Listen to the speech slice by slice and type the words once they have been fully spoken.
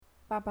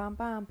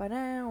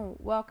Ba-bam-bam-ba-dow.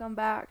 Welcome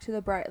back to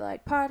the Bright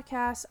Light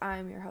Podcast.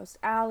 I'm your host,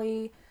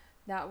 Allie.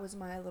 That was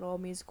my little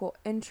musical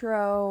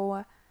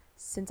intro,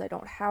 since I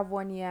don't have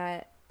one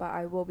yet, but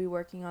I will be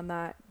working on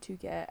that to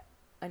get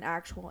an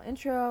actual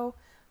intro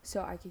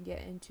so I can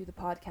get into the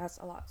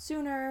podcast a lot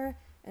sooner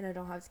and I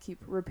don't have to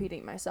keep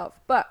repeating myself.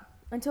 But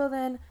until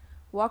then,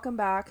 welcome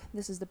back.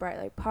 This is the Bright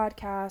Light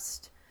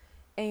Podcast,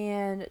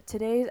 and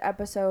today's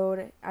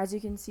episode, as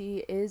you can see,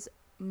 is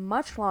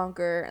much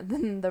longer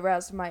than the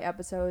rest of my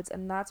episodes,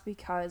 and that's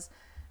because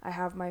I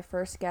have my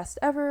first guest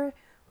ever,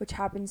 which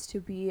happens to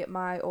be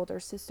my older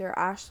sister,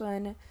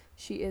 Ashlin.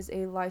 She is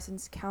a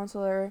licensed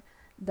counselor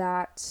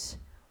that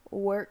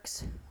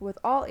works with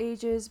all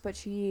ages, but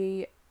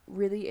she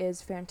really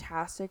is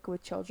fantastic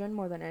with children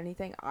more than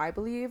anything, I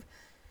believe.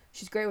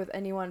 She's great with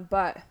anyone,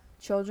 but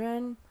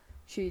children,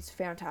 she's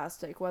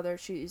fantastic, whether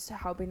she's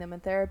helping them in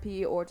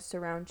therapy or just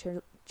around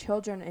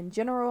children in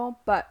general.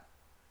 But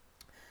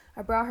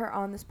I brought her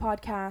on this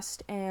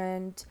podcast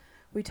and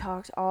we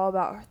talked all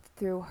about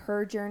through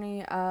her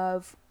journey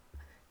of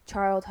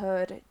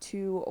childhood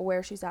to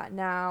where she's at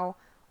now,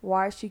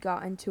 why she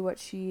got into what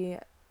she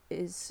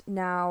is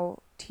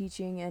now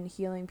teaching and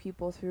healing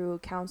people through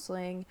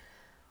counseling,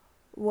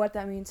 what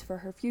that means for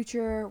her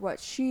future, what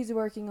she's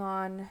working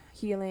on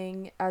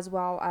healing, as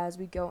well as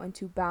we go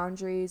into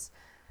boundaries,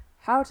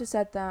 how to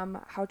set them,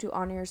 how to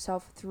honor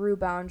yourself through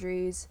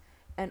boundaries,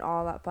 and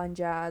all that fun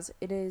jazz.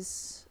 It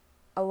is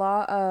a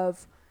lot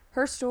of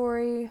her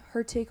story,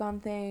 her take on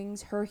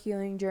things, her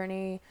healing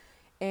journey,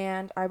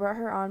 and I brought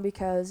her on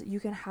because you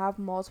can have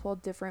multiple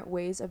different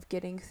ways of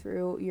getting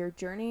through your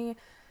journey,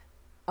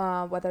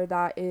 whether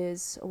that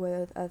is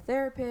with a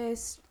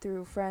therapist,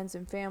 through friends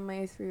and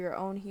family, through your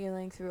own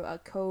healing, through a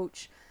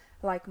coach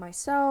like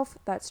myself.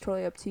 That's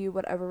totally up to you.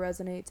 Whatever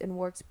resonates and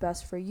works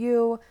best for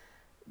you,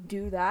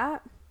 do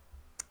that.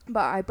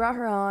 But I brought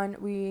her on.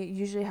 We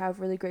usually have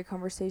really great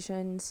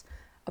conversations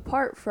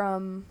apart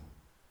from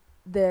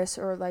this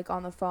or like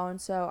on the phone,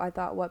 so I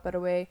thought what better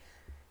way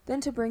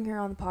than to bring her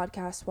on the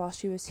podcast while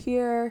she was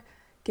here,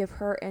 give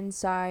her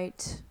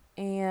insight,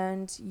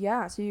 and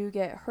yeah, so you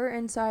get her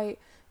insight,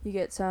 you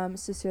get some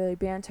sisterly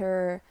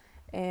banter,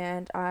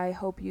 and I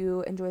hope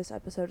you enjoy this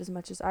episode as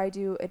much as I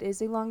do. It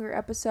is a longer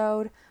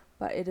episode,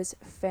 but it is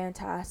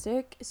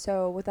fantastic.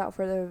 So without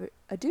further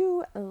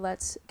ado,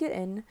 let's get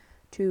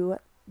into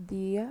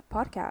the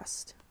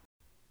podcast.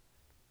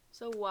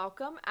 So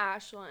welcome,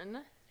 Ashlin,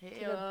 to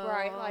the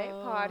Bright Light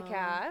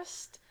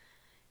Podcast.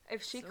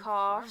 If she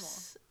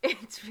coughs,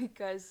 it's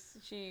because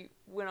she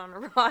went on a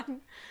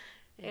run.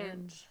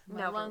 And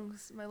my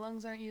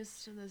lungs aren't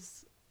used to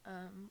this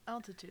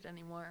altitude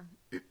anymore.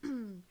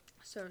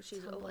 So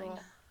she's a little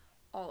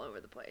all over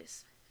the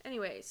place.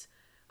 Anyways,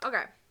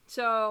 okay,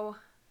 so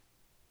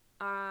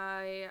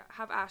I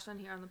have Ashlin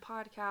here on the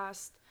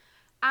podcast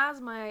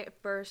as my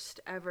first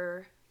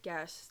ever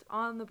guest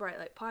on the Bright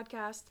Light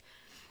Podcast.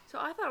 So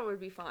I thought it would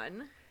be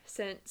fun,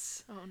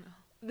 since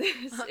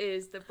this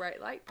is the Bright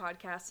Light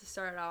Podcast, to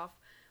start off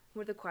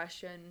with a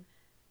question,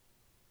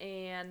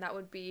 and that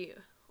would be,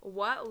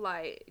 what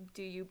light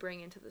do you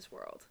bring into this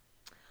world?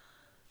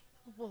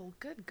 Well,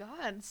 good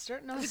God,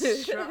 starting off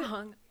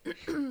strong.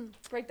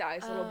 Break the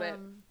ice a little bit.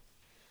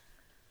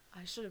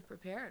 I should have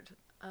prepared.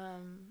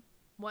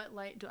 What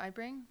light do I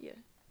bring? Yeah.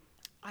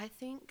 I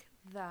think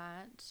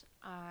that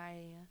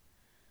I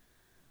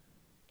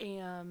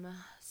am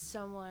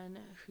someone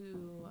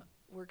who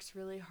works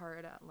really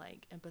hard at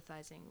like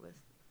empathizing with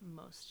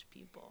most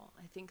people.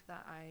 I think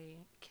that I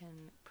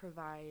can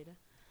provide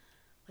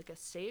like a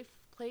safe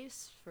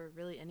place for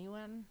really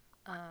anyone,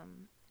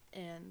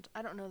 and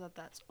I don't know that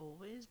that's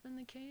always been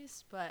the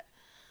case, but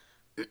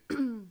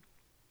in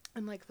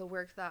like the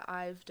work that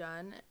I've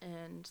done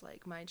and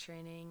like my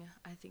training,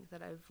 I think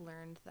that I've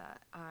learned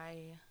that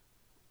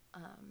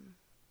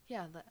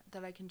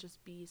that I can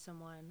just be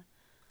someone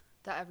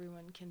that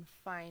everyone can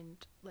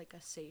find like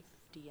a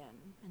safety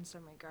in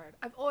some regard.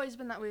 I've always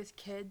been that way with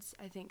kids.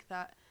 I think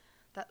that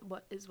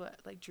what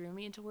like drew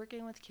me into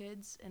working with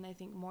kids, and I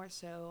think more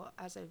so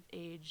as I've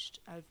aged,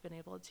 I've been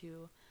able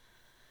to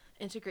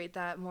integrate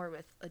that more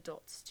with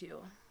adults too,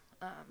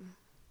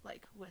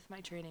 like with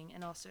my training,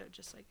 and also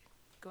just like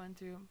going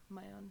through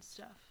my own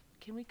stuff.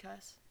 Can we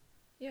cuss?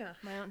 Yeah.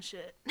 My own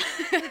shit.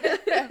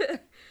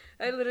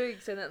 I literally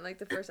said that in like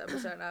the first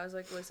episode, and I was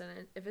like, listen,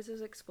 if this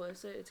is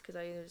explicit, it's because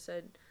I either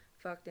said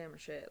fuck, damn, or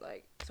shit.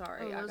 Like,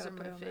 sorry, I those gotta are put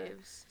my it on there.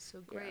 faves.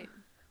 So great.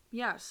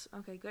 Yeah. Yes.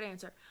 Okay, good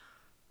answer.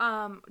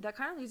 That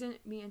kind of leads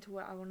me into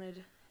what I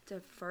wanted to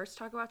first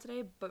talk about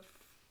today, but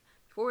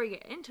before we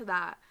get into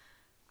that,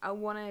 I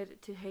wanted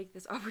to take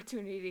this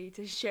opportunity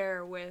to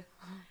share with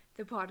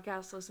the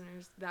podcast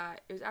listeners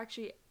that it was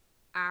actually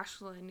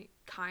Ashlin,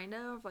 kind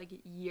of like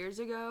years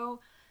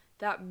ago,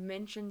 that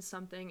mentioned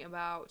something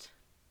about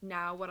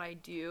now what I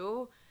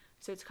do.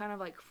 So it's kind of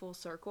like full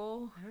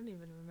circle. I don't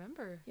even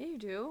remember. Yeah, you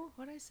do.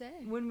 What'd I say?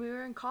 When we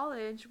were in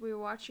college, we were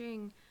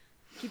watching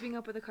Keeping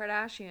Up with the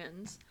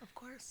Kardashians. Of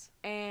course.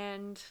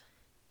 And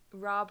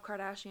Rob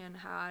Kardashian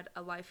had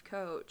a life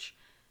coach,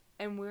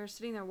 and we were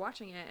sitting there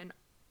watching it, and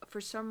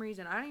for some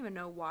reason, I don't even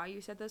know why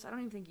you said this. I don't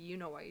even think you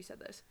know why you said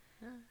this.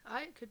 Yeah,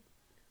 I could.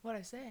 What'd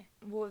I say?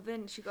 Well,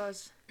 then she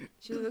looks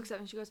at me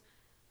and she goes,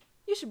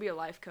 "You should be a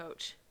life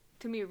coach,"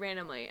 to me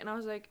randomly. And I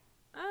was like,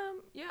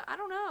 yeah, I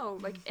don't know.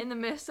 Like, in the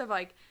midst of,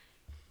 like,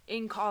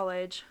 in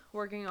college,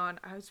 working on,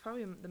 I was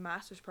probably in the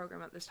master's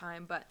program at this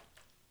time, but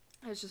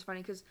it's just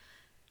funny because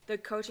the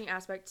coaching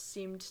aspect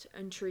seemed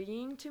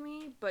intriguing to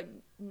me, but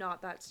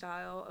not that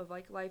style of,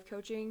 like, life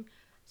coaching.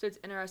 So it's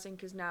interesting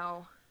because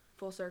now,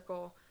 full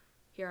circle,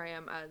 here I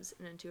am as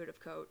an intuitive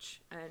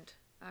coach, and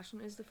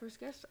Ashlin is the first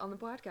guest on the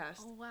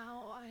podcast. Oh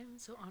wow, I'm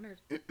so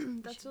honored.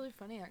 That's really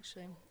funny,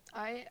 actually.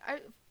 I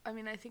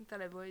mean, I think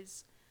that I've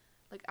always,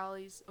 like,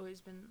 Allie's always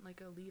been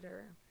like a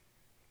leader,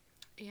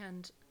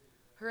 and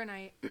her and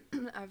I,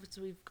 as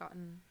we've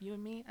gotten, you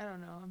and me, I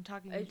don't know, I'm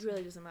talking. It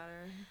really doesn't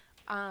matter.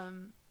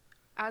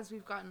 As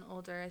we've gotten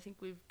older, I think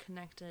we've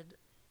connected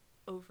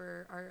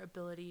over our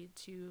ability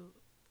to,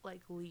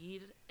 like,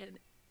 lead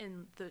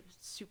in the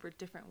super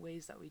different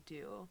ways that we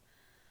do.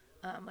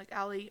 Like,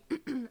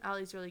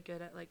 Allie's really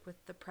good at, like,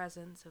 with the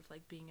presence of,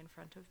 like, being in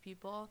front of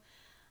people,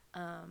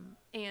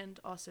 and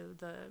also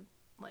the,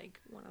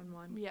 like,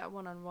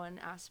 one-on-one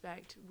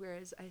aspect,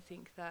 whereas I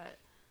think that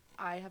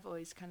I have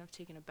always kind of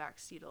taken a back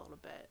seat a little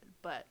bit,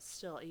 but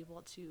still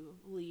able to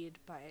lead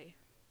by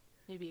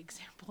maybe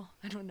example.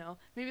 I don't know,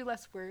 maybe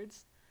less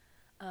words,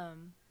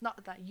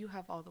 not that you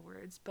have all the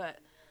words, but,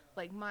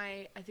 like,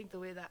 I think the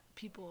way that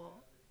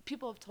people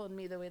have told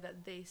me the way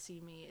that they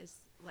see me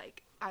is,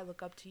 like, I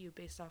look up to you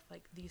based off,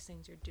 like, these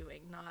things you're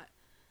doing, not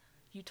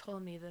you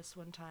told me this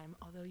one time,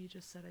 although you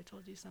just said I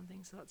told you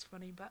something, so that's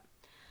funny. But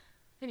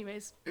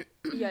anyways.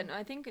 Yeah, no,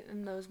 I think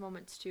in those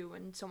moments too,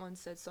 when someone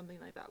says something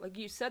like that, like,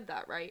 you said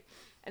that, right?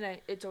 And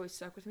it's always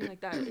stuck with me.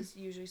 Like, that is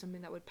usually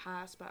something that would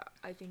pass, but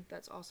I think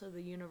that's also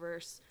the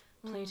universe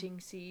planting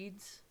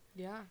seeds.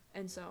 Yeah.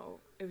 And so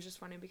it was just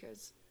funny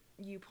because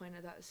you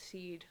planted that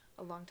seed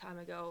a long time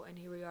ago, and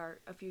here we are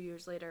a few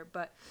years later.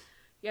 But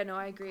yeah, no,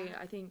 I agree.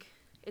 I think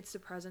it's the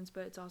presence,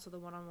 but it's also the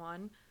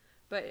one-on-one.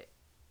 But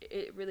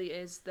it really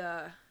is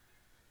the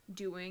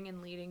doing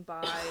and leading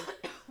by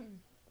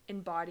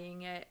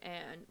embodying it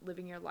and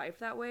living your life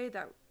that way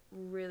that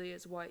really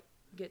is what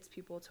gets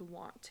people to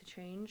want to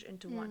change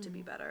and to want to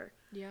be better.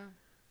 Yeah.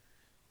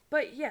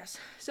 But yes,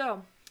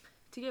 so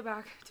to get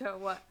back to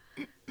what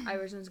I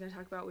was going to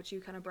talk about, which you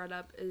kind of brought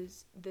up,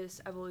 is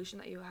this evolution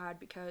that you had,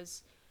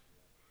 because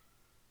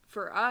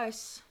for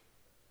us,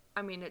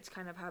 I mean, it's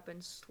kind of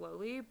happened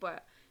slowly,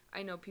 but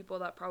I know people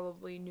that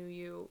probably knew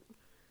you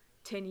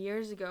 10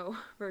 years ago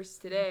versus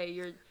today.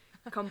 You're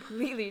a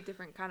completely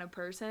different kind of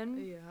person.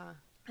 Yeah.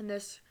 And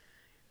this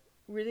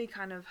really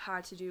kind of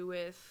had to do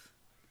with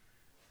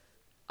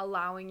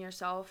allowing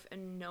yourself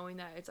and knowing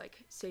that it's,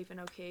 like, safe and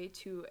okay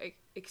to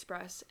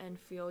express and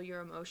feel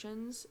your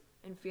emotions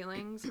and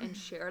feelings and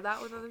share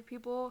that with other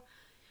people,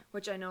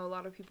 which I know a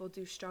lot of people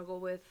do struggle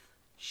with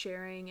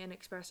sharing and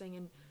expressing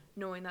and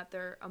knowing that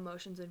their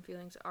emotions and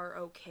feelings are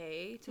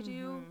okay to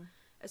do,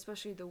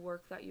 especially the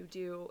work that you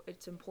do.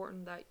 It's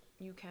important that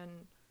you can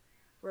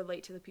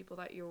relate to the people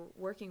that you're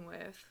working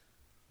with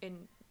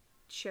and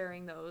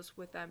sharing those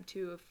with them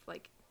too, if,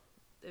 like,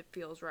 it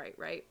feels right?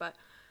 But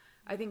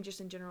I think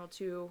just in general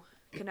too,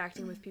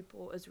 connecting with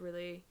people is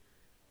really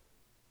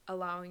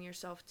allowing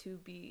yourself to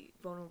be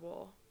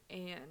vulnerable,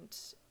 and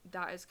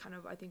that is kind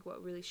of, I think,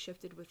 what really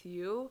shifted with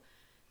you.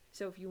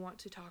 So if you want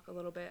to talk a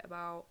little bit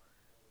about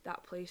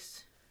that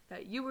place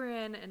that you were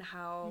in and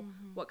how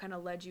what kind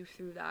of led you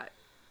through that.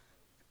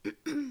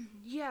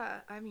 Yeah,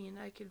 I mean,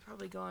 I could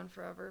probably go on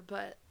forever,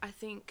 but I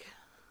think,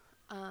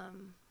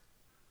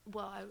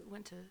 well, I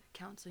went to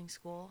counseling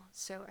school,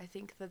 so I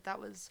think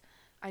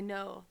I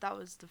know that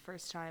was the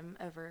first time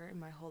ever in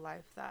my whole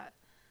life that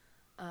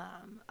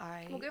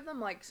We'll give them,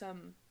 like,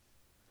 some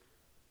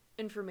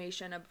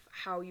information of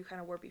how you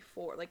kind of were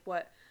before, like,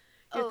 what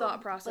your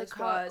thought process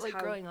was. Like, how,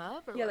 growing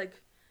up? Or yeah, like,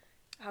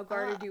 how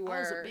guarded you were. I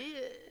was a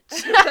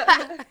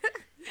bitch.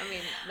 I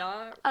mean,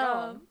 not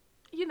wrong.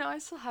 You know, I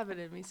still have it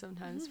in me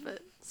sometimes,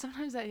 but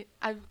sometimes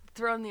I've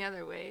thrown the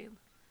other way.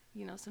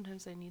 You know,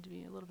 sometimes I need to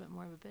be a little bit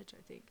more of a bitch,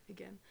 I think,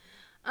 again.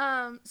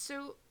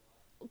 So,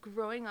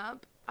 growing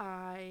up,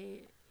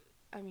 I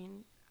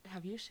mean,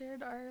 have you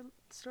shared our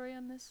story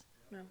on this?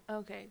 No.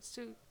 Okay,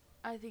 so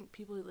I think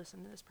people who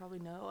listen to this probably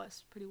know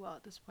us pretty well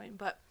at this point,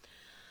 but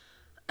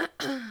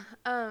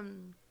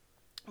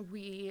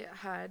we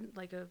had,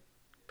 like, a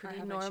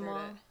pretty normal.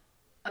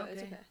 Okay.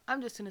 It's okay.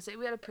 I'm just gonna say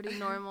we had a pretty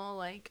normal,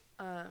 like,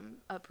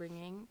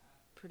 upbringing,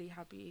 pretty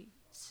happy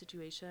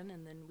situation,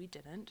 and then we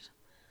didn't.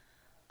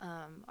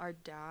 Our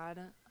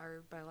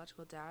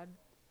biological dad,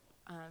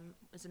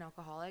 is an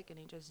alcoholic, and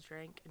he just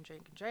drank and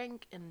drank and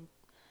drank, and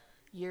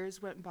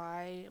years went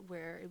by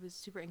where it was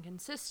super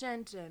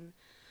inconsistent, and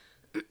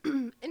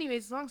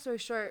anyways, long story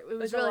short, it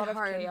was really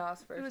hard.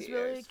 Chaos for it a was few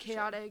really years,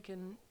 chaotic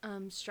and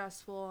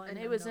stressful, and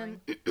it was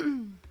in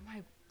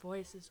my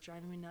voice is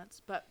driving me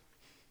nuts, but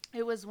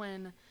it was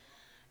when,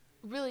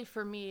 really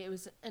for me, it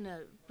was in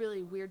a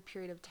really weird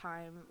period of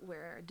time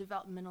where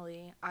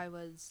developmentally I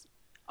was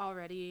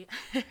already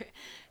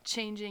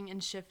changing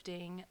and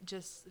shifting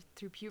just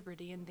through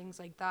puberty and things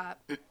like that.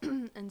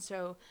 And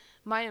so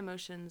my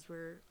emotions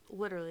were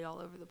literally all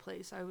over the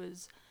place. I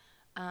was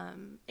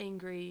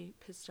angry,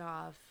 pissed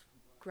off,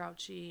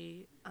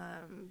 grouchy.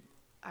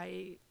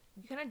 I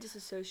You kind of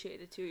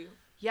disassociated too.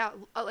 Yeah,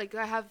 like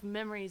I have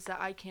memories that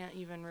I can't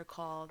even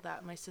recall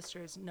that my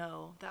sisters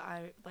know, that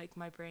I like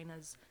my brain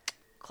has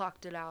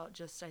clocked it out,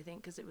 just I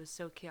think because it was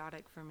so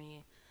chaotic for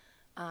me.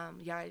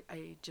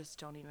 I just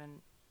don't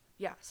even,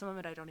 some of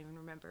it I don't even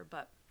remember,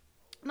 but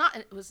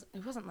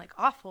it wasn't like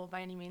awful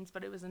by any means,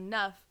 but it was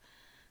enough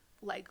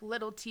like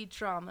little T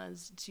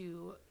traumas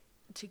to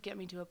get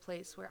me to a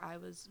place where I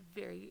was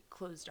very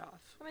closed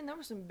off. I mean, there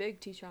were some big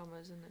T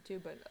traumas in it too,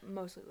 but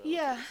mostly little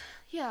Yeah, T's.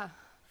 yeah,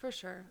 for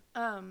sure.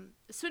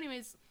 So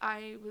anyways,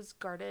 I was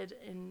guarded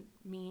and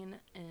mean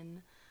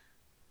and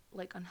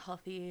like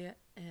unhealthy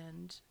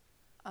and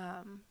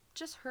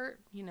just hurt,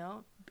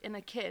 in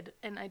a kid,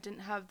 and I didn't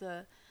have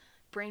the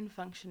brain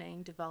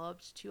functioning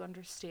developed to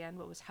understand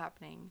what was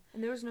happening.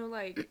 And there was no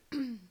like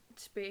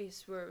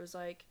space where it was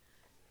like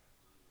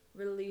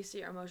release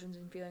your emotions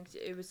and feelings.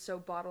 It was so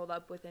bottled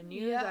up within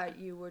you that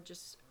you were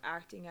just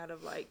acting out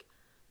of like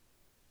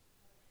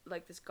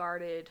this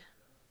guarded,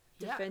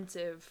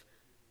 defensive,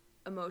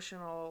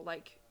 emotional,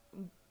 like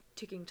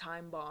ticking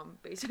time bomb,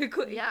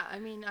 basically. Yeah, I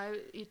mean,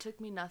 it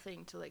took me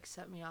nothing to like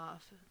set me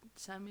off,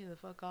 send me the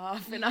fuck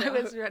off, and I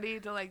was ready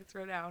to like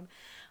throw down,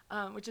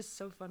 which is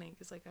so funny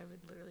because like I would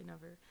literally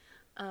never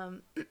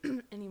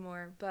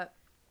anymore. But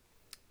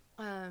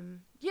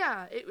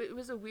it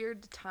was a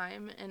weird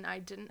time, and I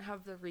didn't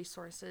have the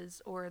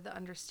resources or the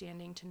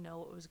understanding to know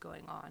what was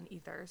going on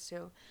either.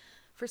 So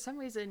for some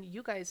reason,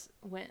 you guys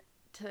went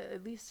to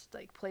at least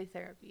like play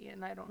therapy,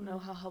 and I don't know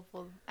how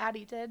helpful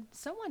Addie did.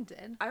 Someone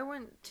did. I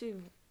went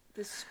to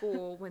the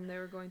school when they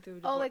were going through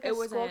divorce. Oh, like a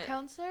school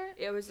counselor?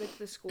 It was like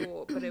the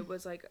school, but it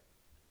was like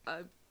a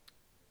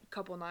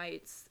couple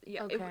nights.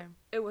 Yeah, okay.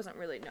 It wasn't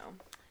really, no.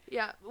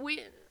 Yeah, we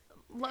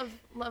love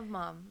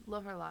mom,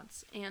 love her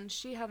lots, and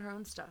she had her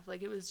own stuff.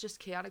 Like, it was just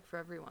chaotic for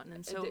everyone,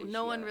 and so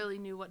no one really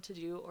knew what to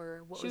do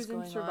or what was going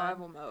on. She was in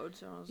survival mode,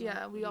 so I was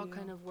we all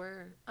kind of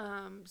were.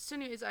 So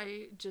anyways,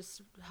 I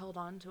just held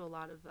on to a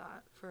lot of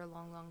that for a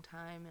long, long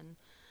time,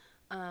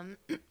 and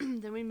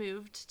then we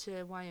moved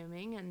to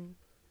Wyoming, and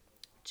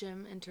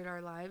Jim entered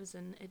our lives,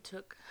 and it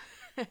took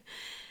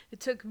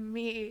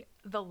me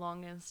the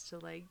longest to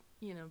like,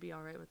 be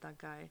all right with that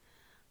guy.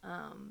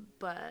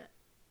 But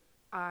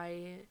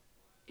I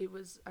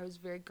was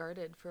very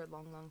guarded for a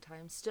long, long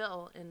time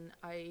still, and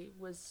I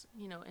was,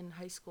 in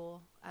high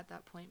school at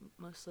that point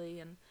mostly,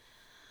 and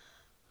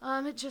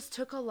it just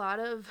took a lot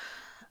of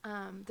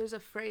there's a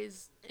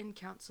phrase in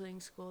counseling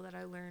school that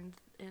I learned,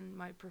 and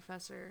my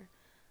professor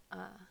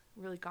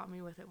really got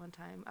me with it one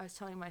time. I was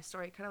telling my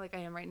story kind of like I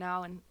am right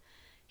now, and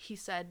he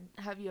said,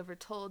 "Have you ever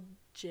told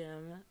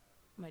Jim,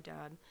 my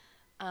dad,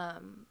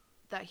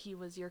 that he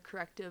was your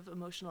corrective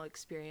emotional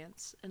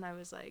experience?" And I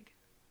was like,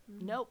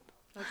 "Nope."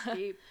 That's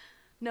deep.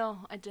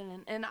 No, I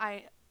didn't. And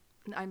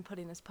I'm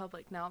putting this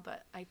public now,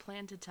 but I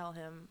plan to tell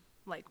him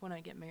like when I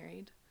get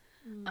married.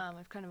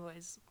 I've kind of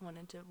always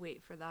wanted to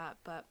wait for that,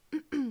 but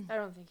I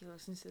don't think he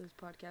listens to this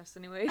podcast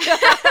anyway.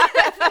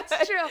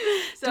 That's true.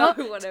 So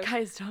whatever.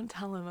 Guys, don't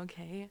tell him,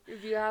 okay?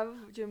 If you have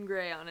Jim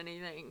Gray on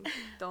anything,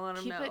 don't let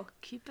him know.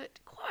 Keep it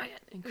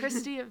quiet. And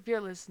Christy, if you're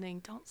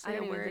listening, don't say a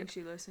word. I don't even think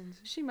she listens.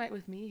 She might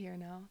with me here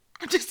now.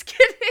 I'm just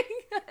kidding.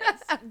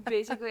 It's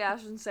basically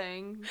Ashlin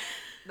saying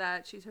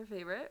that she's her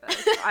favorite.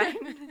 That's fine.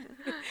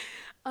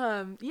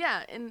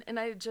 Yeah, and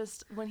I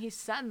just, when he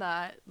said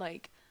that,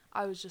 like,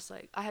 I was just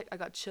like, I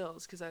got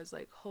chills, because I was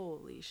like,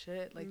 holy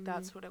shit, like,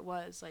 that's what it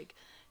was. Like,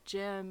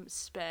 Jim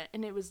spent,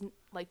 and it was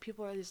like,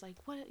 people are just like,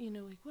 what,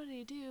 like, what did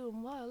he do,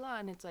 and blah, blah,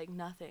 and it's like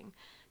nothing.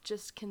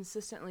 Just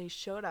consistently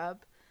showed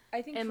up.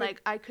 I think, and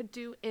like, I could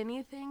do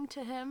anything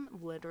to him,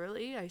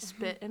 literally. I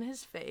spit in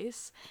his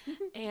face,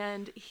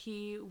 and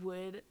he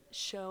would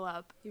show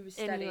up. He was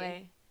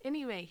steady.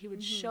 Anyway, he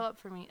would show up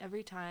for me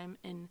every time,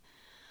 and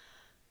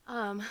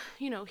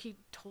he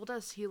told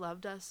us he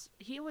loved us.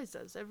 He always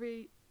does.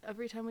 Every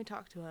time we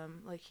talk to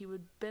him, like, he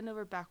would bend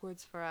over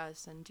backwards for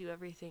us and do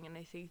everything. And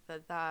I think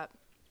that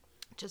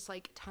just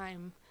like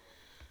time,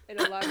 it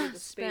allowed you the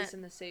space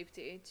and the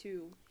safety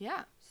to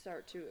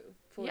start to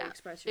fully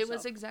express yourself. It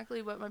was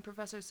exactly what my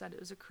professor said. It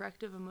was a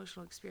corrective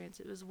emotional experience.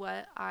 It was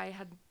what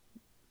I'd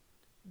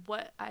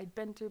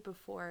been through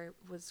before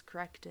was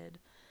corrected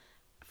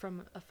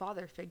from a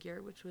father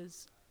figure, which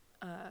was,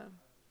 there's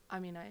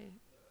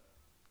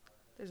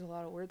a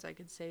lot of words I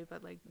could say,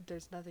 but like,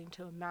 there's nothing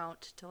to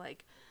amount to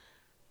like,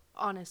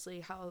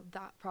 honestly, how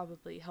that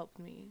probably helped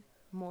me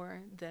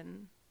more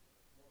than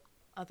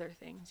other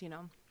things,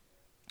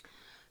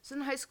 So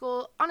in high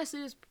school, honestly,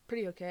 it was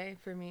pretty okay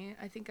for me.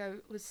 I think I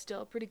was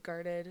still pretty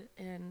guarded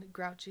and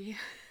grouchy,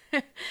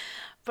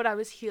 but I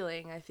was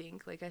healing, I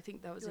think. Like, I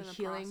think that was a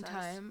healing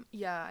time.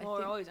 Yeah.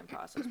 We're always in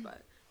process,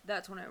 but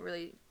that's when it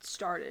really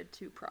started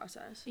to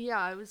process. Yeah,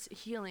 I was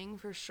healing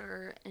for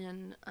sure,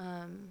 and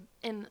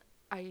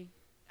I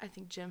I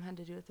think gym had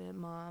to do with it.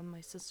 Mom,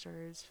 my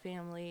sisters,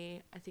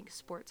 family. I think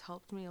sports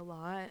helped me a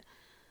lot.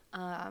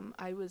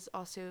 I was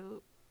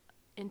also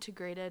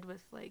integrated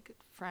with like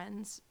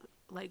friends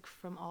like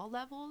from all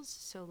levels.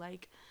 So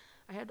like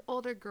I had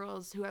older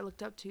girls who I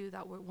looked up to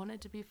that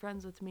wanted to be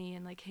friends with me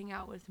and like hang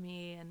out with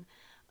me, and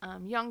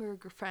younger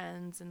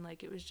friends, and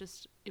like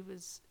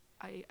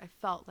I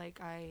felt like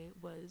I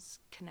was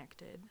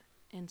connected,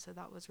 and so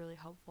that was really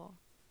helpful.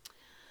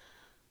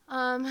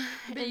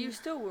 But you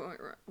still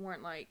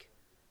weren't like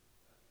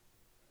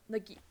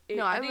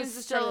no, I think it's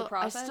the start of the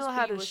process. I still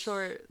had a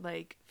short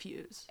like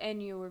fuse,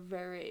 and you were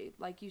very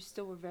like you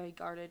still were very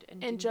guarded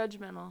and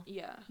judgmental.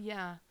 Yeah.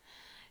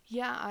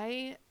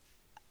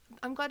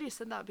 I'm glad you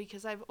said that,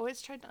 because I've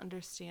always tried to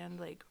understand,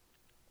 like,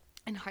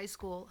 in high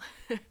school,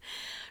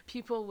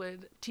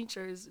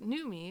 teachers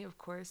knew me, of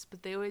course,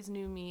 but they always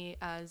knew me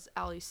as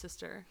Allie's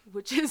sister,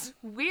 which is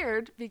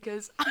weird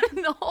because I'm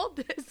the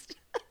oldest.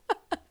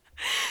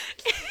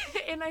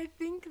 And I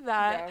think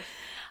that,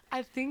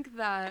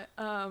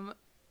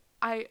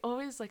 I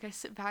always, like, I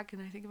sit back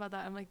and I think about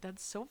that. I'm like,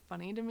 that's so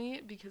funny to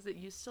me, because it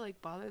used to,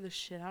 like, bother the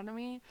shit out of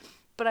me,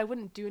 but I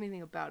wouldn't do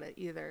anything about it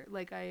either.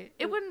 Like,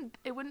 it wouldn't,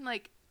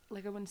 like,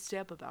 I wouldn't stay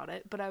up about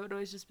it, but I would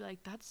always just be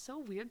like, that's so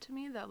weird to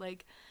me that,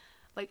 like,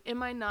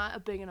 am I not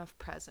a big enough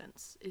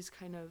presence is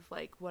kind of,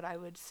 like, what I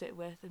would sit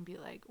with and be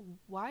like,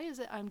 why is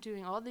it I'm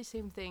doing all these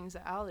same things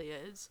that Allie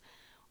is?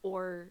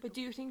 But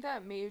do you think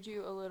that made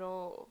you a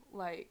little,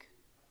 like,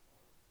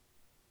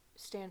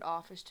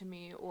 standoffish to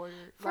me, or,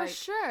 For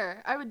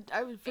sure. I would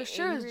for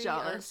sure is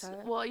jealous.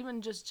 Upset? Well,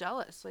 even just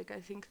jealous. Like,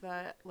 I think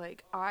that,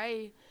 like,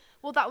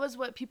 that was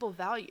what people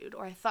valued,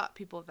 or I thought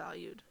people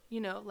valued. You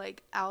know,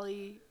 like,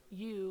 Allie,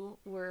 you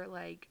were,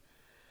 like,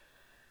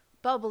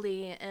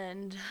 bubbly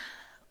and,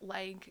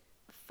 like,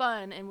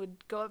 fun, and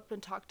would go up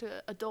and talk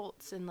to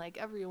adults and, like,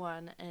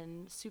 everyone,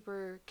 and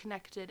super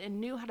connected and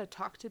knew how to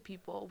talk to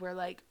people, where,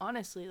 like,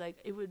 honestly,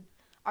 like,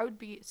 I would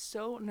be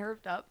so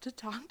nerved up to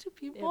talk to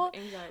people,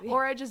 anxiety.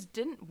 or I just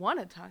didn't want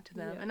to talk to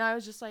them. And I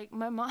was just like,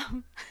 my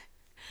mom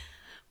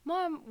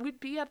would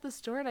be at the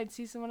store and I'd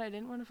see someone I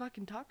didn't want to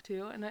fucking talk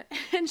to,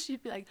 and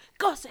she'd be like,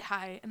 go say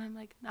hi, and I'm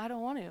like, I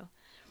don't want to.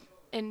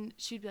 And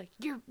she'd be like,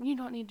 you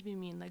don't need to be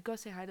mean, like, go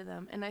say hi to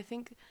them. And I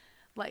think,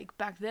 like,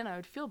 back then I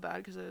would feel bad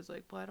because I was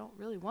like, well, I don't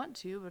really want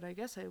to, but I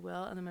guess I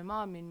will. And then my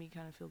mom made me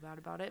kind of feel bad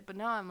about it, but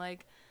now I'm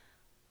like,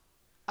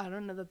 I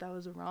don't know that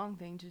was a wrong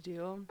thing to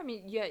do. I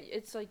mean, yeah,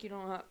 it's like you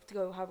don't have to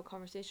go have a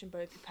conversation,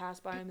 but if you pass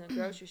by him in the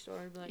grocery store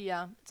and be like,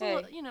 yeah, it's hey. a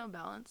little,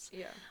 balance.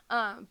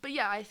 Yeah. But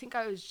yeah, I think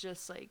I was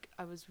just like,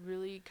 I was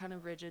really kind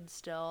of rigid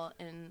still,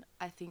 and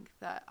I think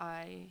that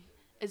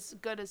as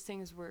good as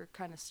things were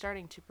kind of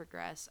starting to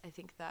progress, I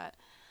think that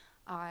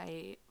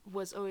I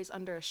was always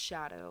under a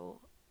shadow,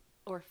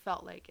 or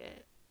felt like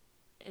it,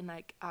 and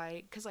like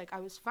because like I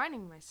was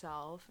finding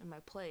myself in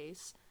my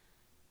place.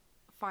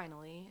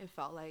 Finally, it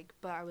felt like,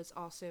 but I was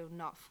also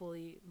not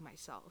fully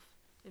myself,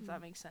 if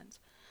that makes sense.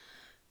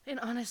 And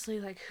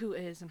honestly, like, who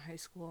is in high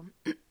school?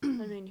 I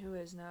mean, who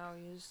is now?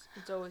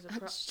 It's always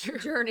a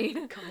journey.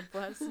 God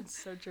bless. It's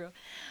so true.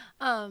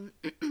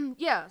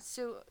 Yeah,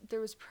 so there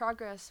was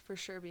progress for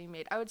sure being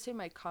made. I would say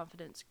my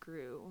confidence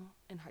grew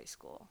in high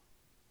school.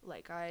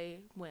 Like, I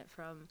went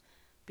from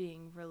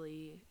being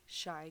really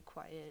shy,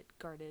 quiet,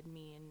 guarded,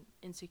 mean,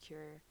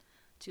 insecure,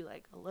 to,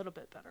 like, a little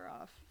bit better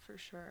off, for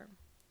sure.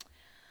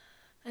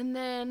 And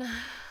then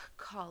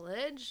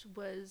college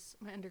was,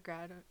 my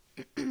undergrad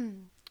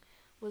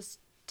was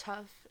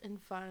tough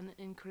and fun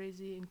and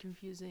crazy and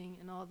confusing,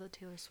 and all the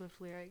Taylor Swift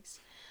lyrics.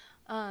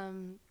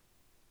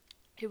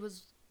 It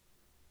was,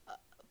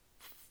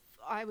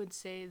 I would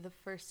say, the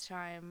first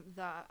time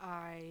that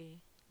I,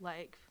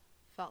 like,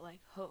 felt like,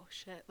 oh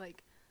shit,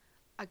 like,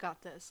 I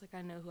got this, like,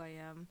 I know who I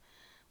am,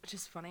 which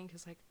is funny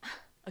because, like,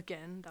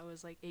 again, that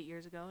was like 8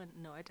 years ago, and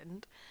no, I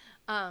didn't.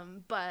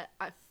 But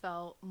I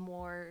felt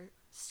more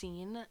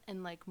seen,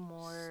 and like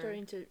more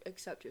starting to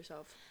accept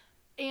yourself,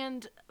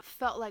 and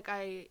felt like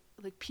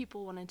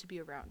people wanted to be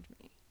around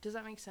me. Does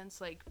that make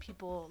sense? Like,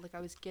 people, like, I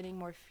was getting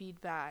more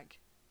feedback,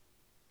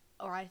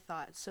 or I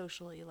thought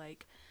socially,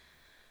 like,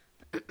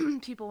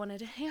 people wanted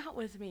to hang out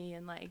with me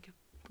and, like,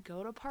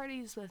 go to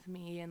parties with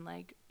me, and,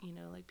 like, you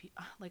know,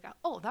 like,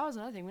 oh, that was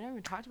another thing. We never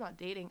even talked about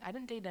dating. I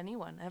didn't date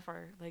anyone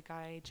ever. Like,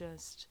 I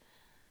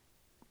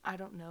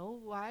don't know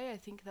why. I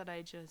think that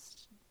I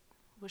just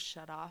was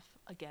shut off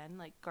again,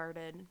 like,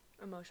 guarded.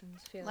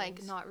 Emotions, feelings.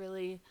 Like, not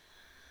really,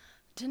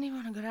 didn't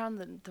even want to go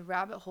down the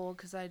rabbit hole,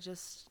 because I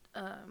just,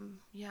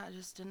 I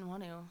just didn't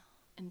want to,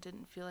 and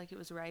didn't feel like it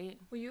was right.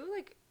 Well, you,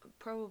 like,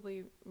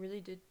 probably really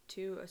did,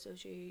 too,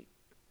 associate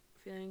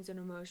feelings and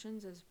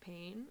emotions as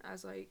pain,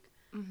 as, like,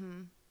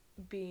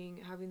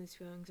 having these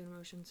feelings and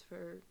emotions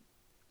for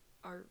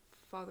our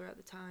father at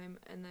the time,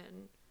 and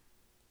then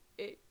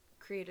it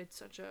created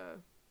such a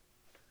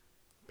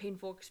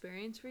painful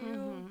experience for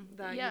you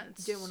that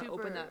you didn't want to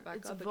open that back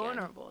up again. It's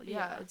vulnerable. Yeah.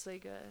 Yeah, it's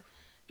like it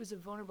was a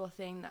vulnerable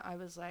thing that I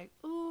was like,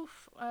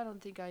 oof, I don't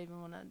think I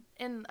even want to.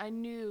 And I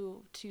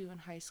knew too in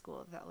high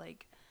school that,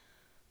 like,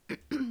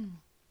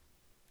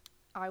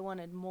 I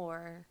wanted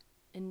more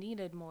and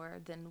needed more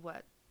than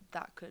what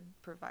that could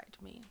provide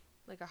me,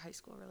 like a high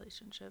school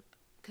relationship.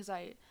 Because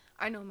I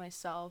know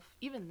myself,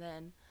 even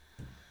then,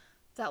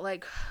 that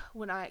like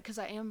because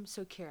I am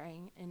so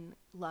caring and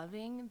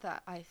loving,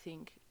 that I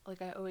think,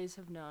 like, I always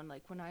have known,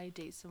 like, when I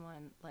date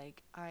someone,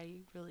 like, I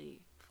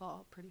really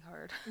fall pretty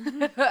hard. She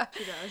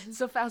does.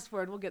 So fast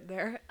forward, we'll get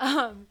there.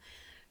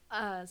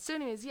 So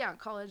anyways, yeah,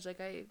 college, like,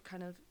 I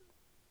kind of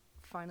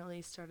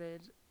finally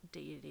started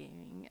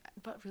dating,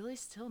 but really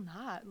still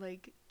not,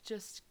 like,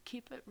 just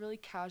keep it really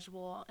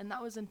casual, and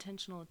that was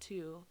intentional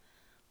too,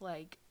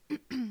 like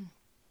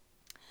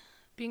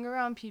being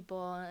around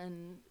people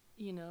and,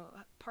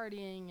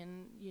 partying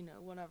and,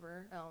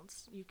 whatever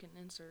else you can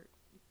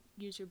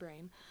use your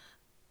brain.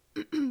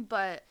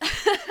 But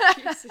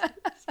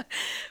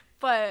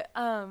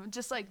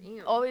just like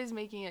Damn. always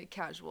making it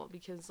casual,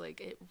 because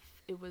like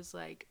it was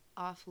like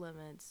off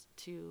limits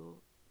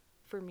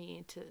for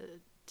me to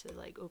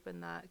like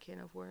open that can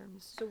of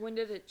worms. So when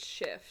did it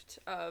shift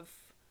of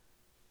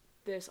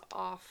this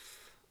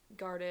off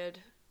guarded,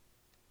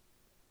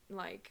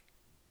 like,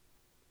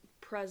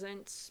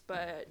 presence,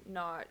 but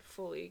not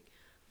fully,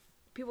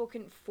 people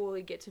couldn't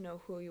fully get to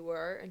know who you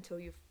were until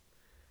you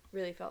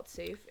really felt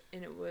safe,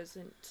 and it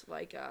wasn't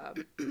like a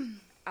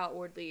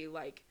outwardly,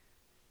 like,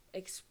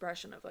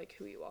 expression of, like,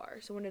 who you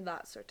are. So when did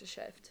that start to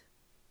shift?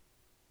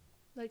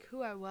 Like,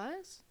 who I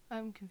was?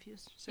 I'm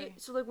confused. Sorry. Yeah,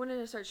 so, like, when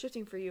did it start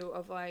shifting for you,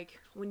 of, like,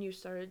 when you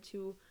started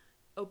to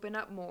open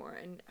up more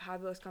and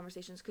have those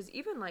conversations? Because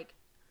even, like,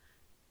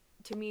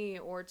 to me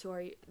or to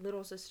our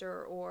little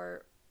sister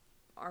or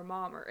our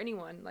mom or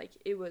anyone, like,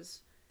 it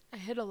was, I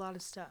hid a lot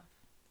of stuff.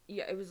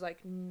 yeah, it was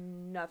like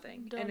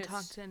nothing. Don't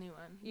talk to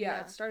anyone.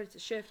 Yeah, it started to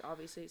shift,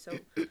 obviously. So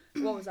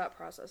what was that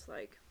process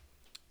like?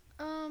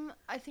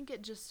 I think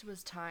it just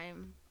was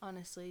time,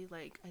 honestly.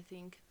 Like, I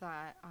think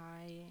that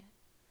I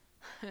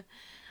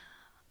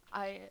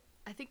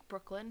think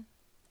Brooklyn,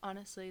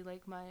 honestly,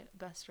 like, my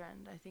best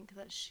friend, I think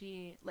that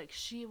she's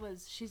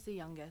the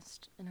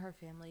youngest in her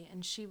family,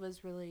 and she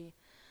was really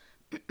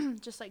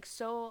just like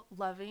so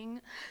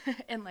loving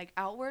and like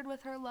outward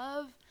with her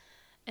love,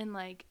 and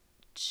like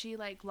she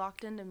like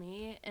locked into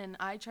me, and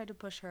I tried to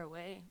push her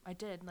away. I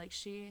did. Like,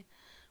 she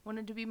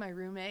wanted to be my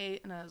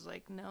roommate, and I was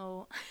like,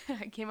 no.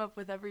 I came up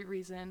with every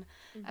reason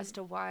as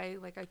to why,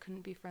 like, I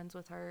couldn't be friends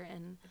with her,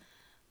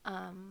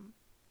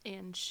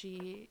 and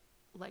she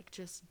like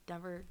just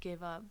never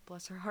gave up,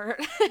 bless her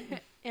heart.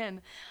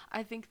 And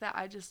I think that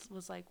I just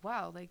was like,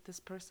 wow, like, this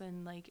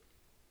person, like,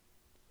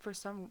 for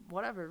some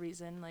whatever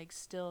reason, like,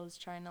 still is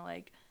trying to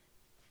like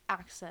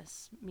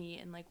access me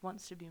and like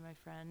wants to be my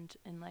friend,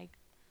 and like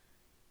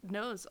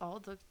knows all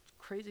the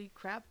crazy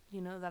crap,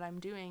 that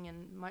I'm doing,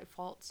 and my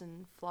faults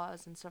and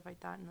flaws and stuff like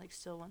that, and like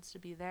still wants to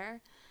be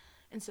there.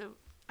 And so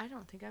I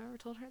don't think I've ever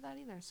told her that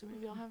either, so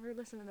maybe I'll have her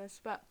listen to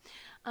this. But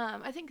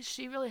I think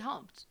she really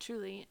helped,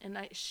 truly,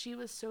 and she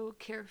was so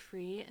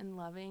carefree and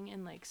loving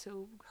and like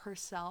so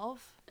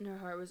herself. And her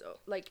heart was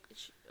like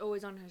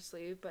always on her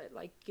sleeve, but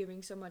like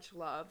giving so much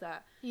love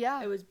that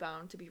Yeah, it was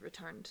bound to be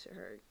returned to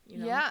her.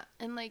 Yeah,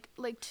 and like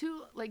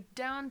to like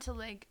down to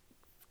like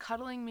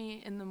cuddling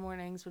me in the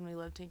mornings when we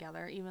lived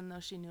together, even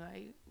though she knew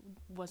I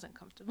wasn't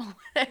comfortable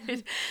with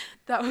it.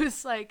 That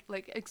was like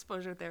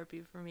exposure therapy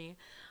for me.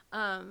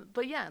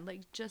 But yeah,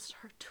 like, just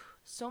her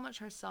so much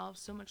herself,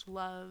 so much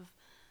love,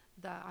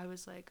 that I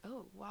was like,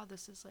 oh wow,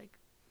 this is like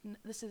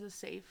this is a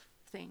safe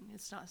thing.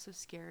 It's not so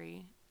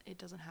scary. It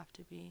doesn't have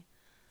to be.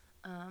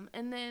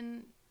 And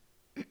then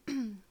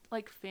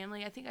like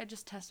family, I think I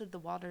just tested the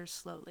waters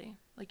slowly.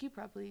 Like, you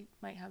probably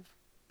might have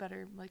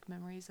better like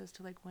memories as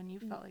to like when you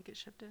felt like it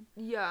shifted.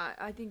 Yeah,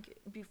 I think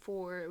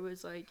before it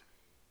was like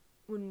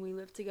when we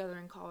lived together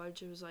in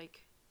college, it was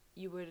like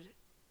you would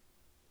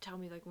tell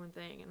me like one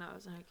thing, and I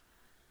was like,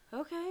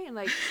 okay, and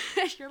like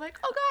You're like,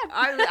 oh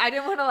god, I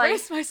didn't want to like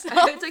brace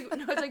myself. It's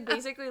like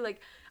basically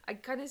like I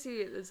kind of see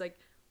it as like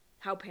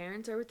how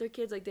parents are with their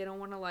kids. Like, they don't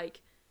want to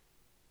like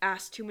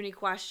ask too many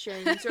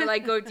questions or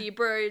like go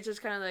deeper. It's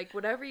just kind of like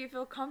whatever you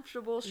feel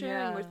comfortable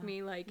sharing with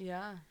me, like,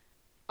 yeah,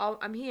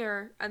 I'm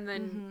here. And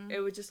then it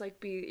would just like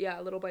be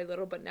little by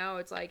little. But now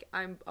it's like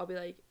I'll be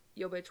like,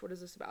 yo bitch, what is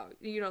this about?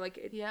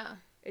 Like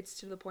it's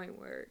to the point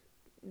where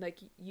like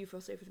you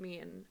feel safe with me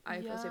and I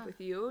feel safe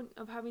with you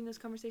of having those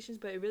conversations.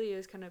 But it really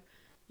is kind of,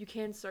 you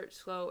can start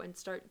slow and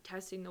start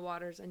testing the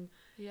waters, and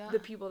the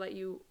people that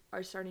you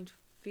are starting to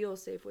feel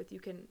safe with, you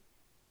can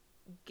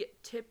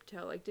dip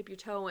your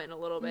toe in a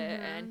little bit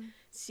and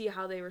see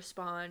how they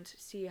respond,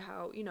 see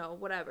how,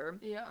 whatever.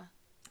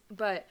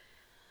 But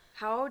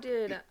how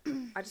did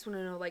I just want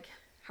to know, like,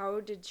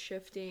 how did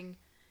shifting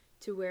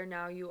to where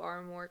now you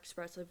are more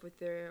expressive with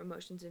their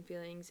emotions and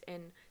feelings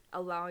and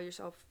allow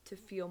yourself to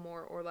feel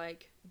more or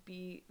like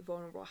be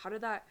vulnerable, how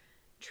did that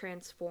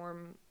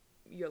transform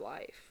your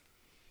life?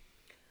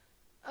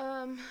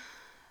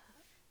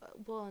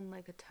 Well, in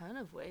like a ton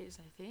of ways,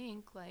 I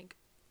think. Like,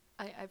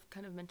 I've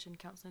kind of mentioned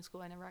counseling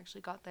school. I never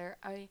actually got there.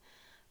 I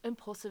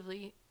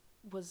impulsively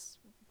was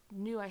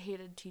knew I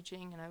hated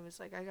teaching, and I was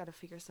like, I got to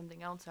figure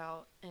something else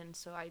out. And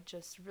so I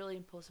just really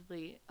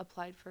impulsively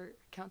applied for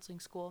counseling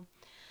school.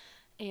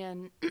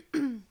 And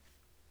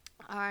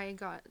I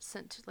got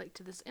sent to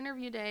to this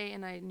interview day,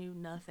 and I knew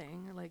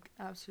nothing, like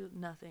absolute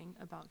nothing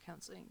about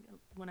counseling.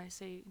 When I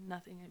say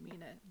nothing, I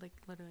mean it, like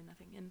literally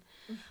nothing. And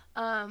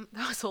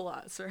that was a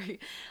lot, sorry.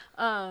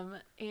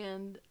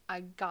 And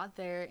I got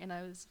there, and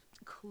I was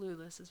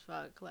clueless as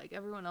fuck. Like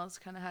everyone else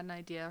kind of had an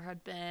idea or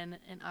had been,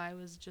 and I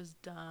was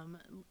just dumb.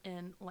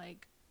 And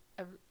like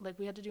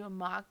we had to do a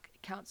mock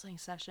counseling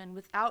session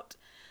without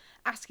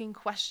asking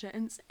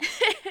questions,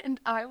 and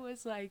I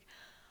was like,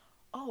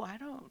 oh, I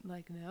don't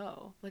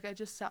know. Like I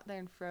just sat there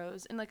and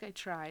froze, and like I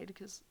tried,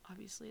 because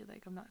obviously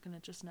like I'm not gonna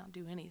just not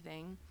do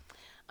anything.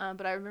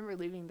 But I remember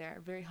leaving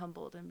there very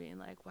humbled and being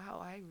like,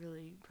 wow, I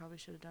really probably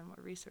should have done more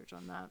research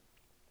on that.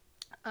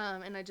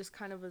 And I just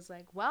kind of was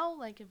like, well,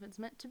 like if it's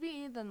meant to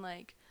be, then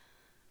like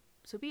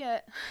so be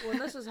it. Well,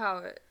 this is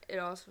how it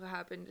also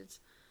happened.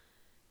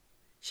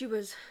 She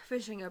was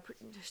finishing up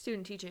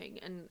student teaching,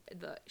 and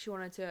she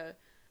wanted to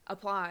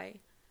apply,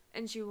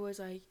 and she was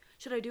like,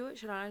 should I do it?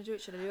 Should I not do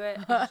it? Should I do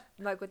it?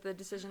 Like with the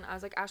decision, I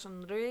was like,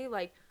 Ashlin, literally,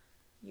 like,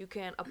 you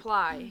can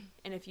apply,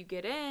 and if you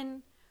get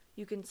in,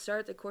 you can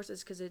start the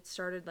courses, because it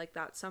started like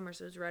that summer,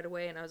 so it was right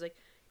away. And I was like,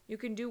 you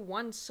can do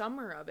one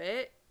summer of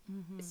it,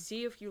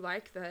 see if you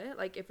like that,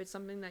 like if it's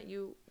something that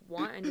you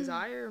want and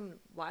desire and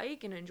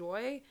like and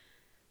enjoy,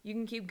 you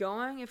can keep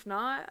going. If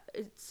not,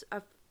 it's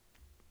a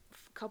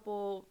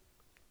couple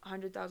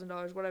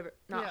 $100,000, whatever,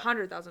 not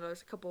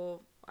 $100,000, a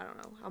couple, I don't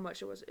know how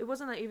much it was. It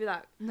wasn't even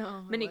that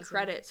many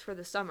credits for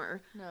the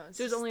summer. No,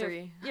 so it was only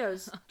three. It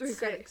was 3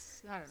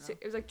 credits. I don't know.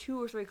 It was like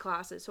 2 or 3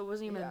 classes, so it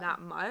wasn't even that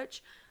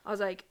much. I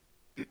was like,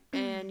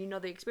 and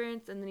the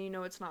experience, and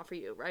then it's not for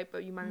you, right?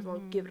 But you might as well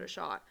give it a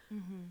shot.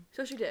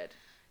 So she did.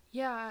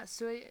 Yeah,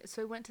 so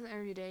I went to the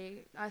interview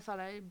day. I thought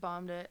I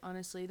bombed it,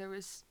 honestly. There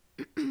was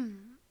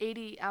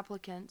 80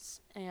 applicants,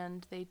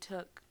 and they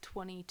took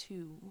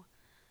 22.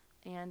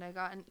 And I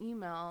got an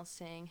email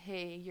saying,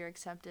 hey, you're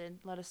accepted.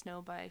 Let us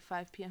know by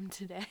 5 p.m.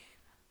 today.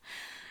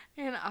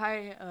 And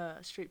I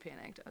straight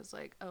panicked. I was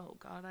like, oh,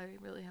 God, I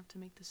really have to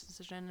make this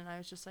decision. And I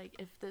was just like,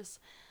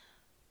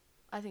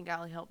 I think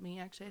Allie helped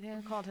me, actually. I think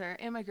I called her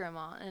and my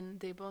grandma.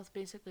 And they both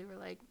basically were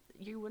like,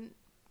 you wouldn't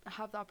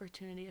have the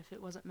opportunity if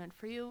it wasn't meant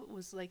for you. It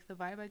was like the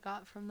vibe I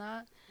got from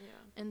that.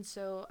 Yeah. And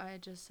so I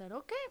just said,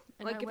 okay.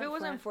 And like, if it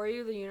wasn't for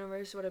you, the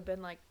universe would have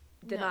been like,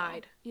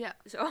 denied. No. Yeah.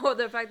 So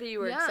the fact that you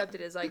were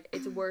accepted is like,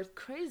 it's worth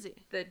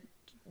crazy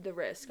the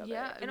risk of it.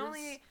 And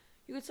only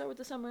you could start with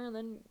the summer and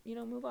then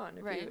move on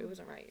if it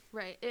wasn't right.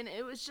 Right. And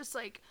it was just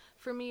like,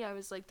 for me, I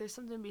was like, there's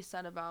something to be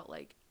said about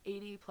like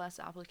 80 plus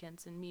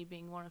applicants and me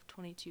being one of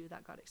 22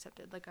 that got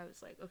accepted. Like I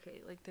was like,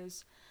 okay, like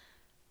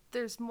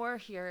there's more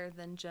here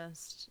than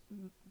just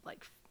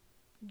like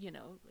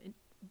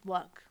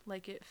luck.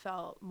 Like it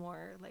felt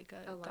more like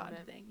a God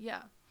thing.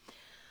 Yeah.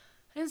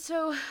 And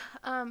so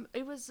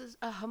it was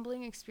a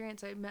humbling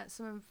experience. I met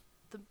some of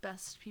the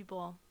best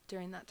people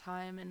during that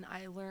time, and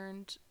I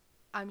learned,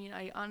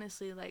 I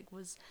honestly like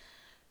was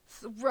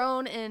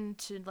thrown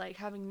into like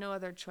having no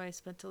other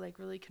choice but to like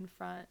really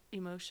confront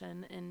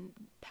emotion and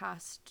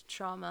past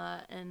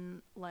trauma,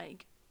 and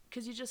like,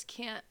 because you just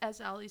can't, as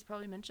Allie's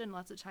probably mentioned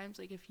lots of times,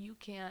 like if you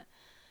can't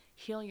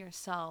heal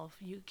yourself,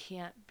 you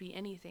can't be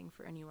anything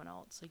for anyone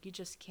else. Like you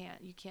just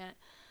can't. You can't.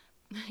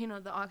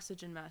 The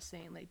oxygen mask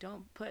saying, like,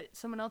 don't put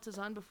someone else's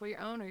on before your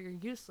own or you're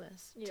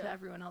useless to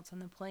everyone else on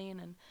the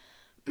plane.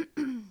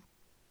 And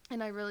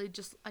and I really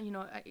just,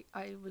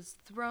 I was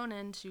thrown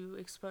into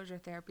exposure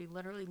therapy,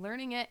 literally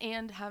learning it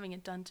and having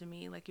it done to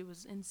me. Like, it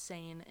was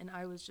insane. And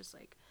I was just,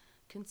 like,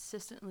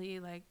 consistently,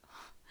 like,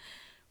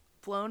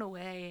 blown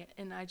away.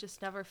 And I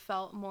just never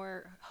felt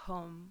more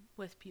home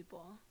with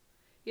people.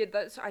 Yeah,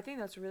 I think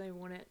that's really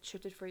when it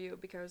shifted for you,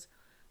 because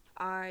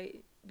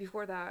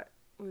before that,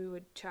 we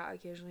would chat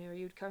occasionally, or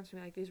you'd come to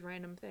me like these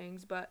random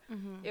things, but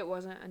it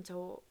wasn't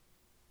until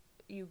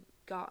you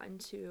got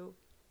into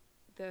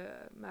the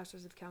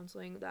Masters of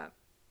Counseling that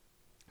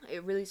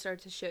it really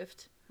started to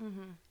shift,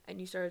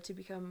 and you started to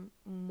become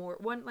more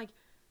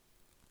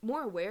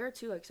aware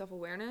too, like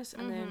self-awareness,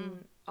 and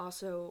then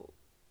also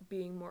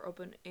being more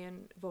open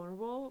and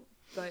vulnerable.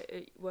 But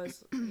it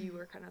was you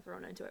were kind of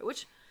thrown into it,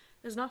 which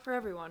is not for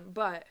everyone,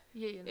 but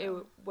it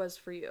was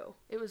for you.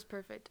 It was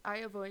perfect. I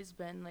have always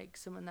been like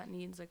someone that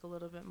needs like a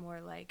little bit more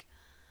like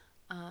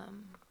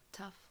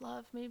tough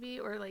love, maybe,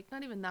 or like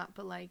not even that,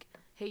 but like,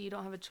 hey, you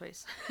don't have a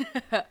choice.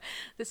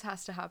 This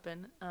has to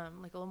happen.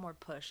 Like a little more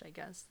push, I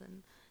guess,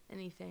 than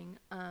anything.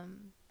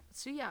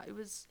 So yeah, it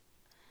was.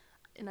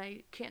 And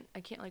I can't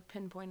like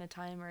pinpoint a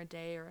time or a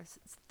day or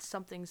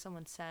something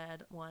someone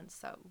said once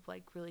that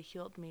like really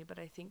healed me, but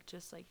I think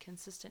just like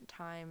consistent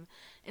time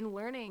and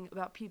learning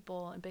about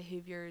people and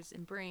behaviors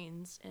and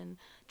brains and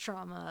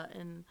trauma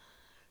and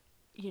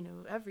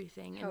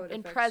everything,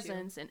 and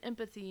presence and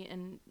empathy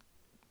and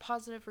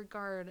positive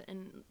regard,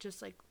 and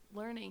just like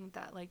learning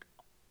that like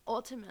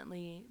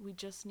ultimately we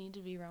just need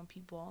to be around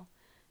people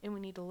and we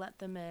need to let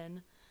them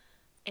in,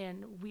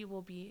 and we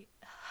will be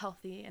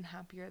healthy and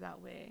happier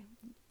that way.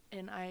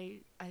 And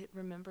I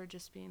remember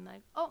just being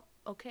like, oh,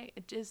 okay,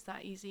 it is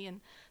that easy. And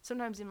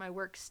sometimes in my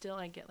work still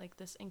I get like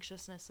this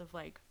anxiousness of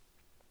like,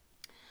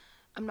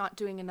 I'm not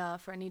doing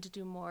enough or I need to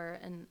do more.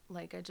 And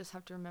like, I just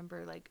have to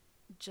remember, like,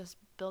 just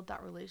build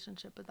that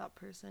relationship with that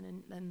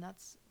person. And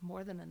that's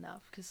more than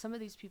enough, because some of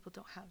these people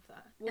don't have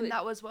that. Well, and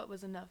that was what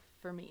was enough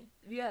for me.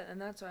 Yeah, and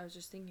that's what I was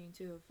just thinking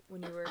too, of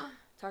when you were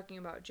talking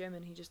about Jim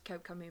and he just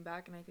kept coming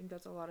back. And I think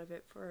that's a lot of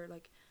it for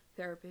like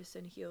therapists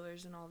and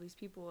healers and all these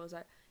people, is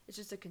that it's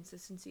just a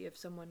consistency of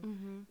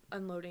someone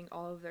unloading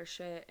all of their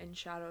shit and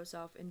shadow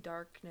self and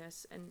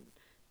darkness, and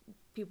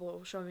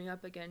people showing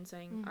up again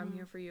saying, I'm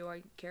here for you,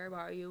 I care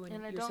about you, and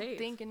I you're don't safe.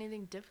 think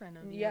anything different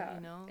of you. Yeah,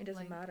 you know, it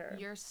doesn't like, matter.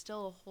 You're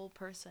still a whole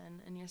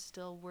person and you're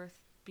still worth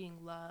being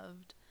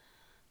loved.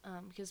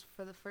 Because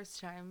for the first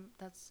time,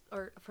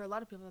 or for a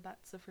lot of people,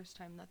 that's the first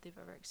time that they've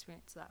ever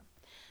experienced that.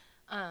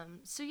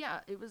 So yeah,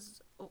 it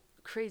was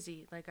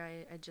crazy. Like,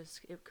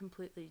 it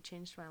completely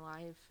changed my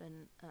life.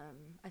 And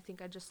I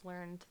think I just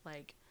learned,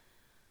 like,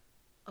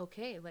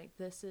 okay, like,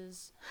 this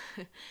is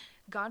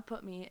God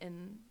put me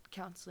in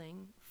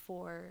counseling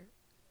for,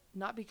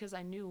 not because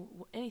I knew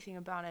anything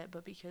about it,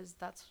 but because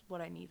that's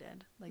what I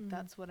needed. Like,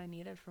 that's what I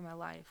needed for my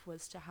life,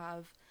 was to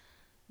have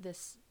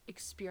this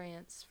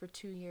experience for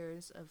 2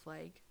 years of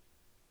like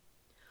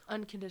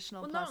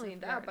unconditional not only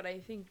that, but I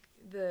think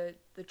the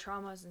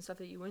traumas and stuff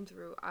that you went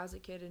through as a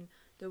kid, and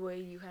the way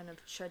you kind of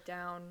shut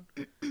down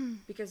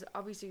because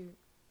obviously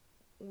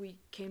we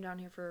came down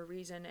here for a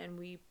reason, and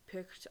we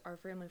picked our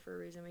family for a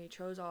reason. We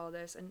chose all of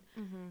this, and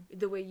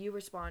the way you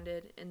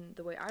responded and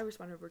the way I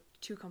responded were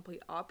two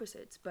complete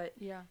opposites, but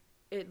yeah,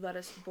 it led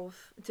us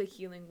both to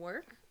healing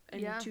work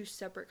in two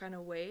separate kind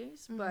of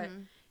ways. But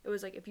it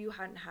was like, if you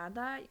hadn't had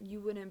that, you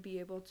wouldn't be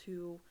able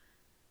to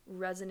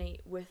resonate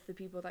with the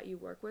people that you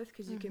work with,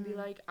 because you can be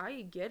like,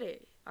 I get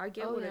it, I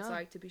get what it's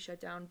like to be shut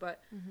down,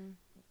 but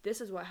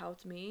this is what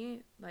helped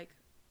me, like,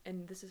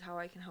 and this is how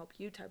I can help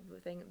you, type of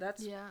a thing.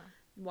 That's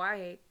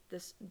why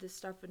this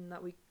stuff and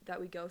that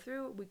we go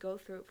through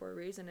it for a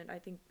reason. And I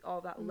think all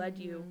that led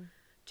you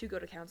to go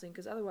to counseling,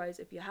 because otherwise,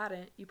 if you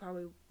hadn't, you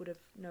probably would have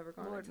never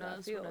gone into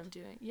that field. What I'm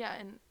doing. Yeah,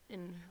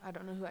 and I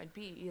don't know who I'd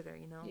be either,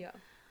 you know.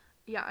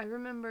 Yeah, I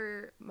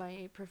remember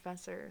my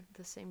professor,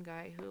 the same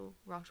guy who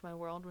rocked my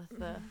world with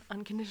the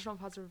unconditional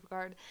positive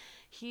regard.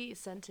 He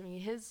said to me,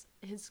 his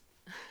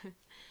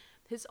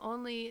his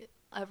only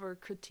ever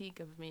critique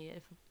of me,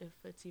 if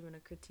it's even a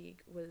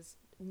critique, was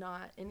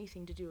not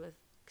anything to do with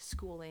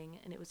schooling,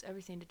 and it was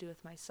everything to do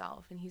with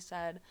myself. And he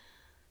said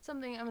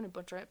something, I'm going to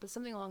butcher it, but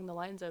something along the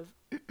lines of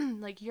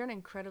like, you're an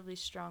incredibly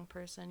strong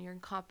person. You're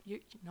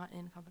not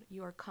incompetent.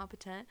 You are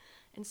competent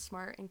and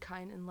smart and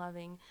kind and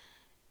loving.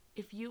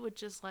 If you would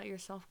just let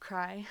yourself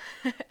cry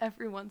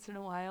every once in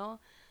a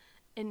while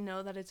and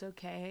know that it's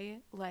okay,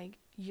 like,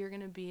 you're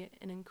going to be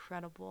an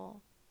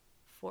incredible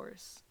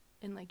force,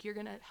 and like, you're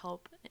going to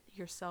help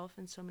yourself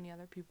and so many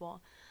other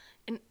people.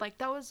 And like,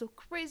 that was the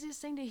craziest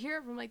thing to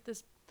hear from like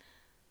this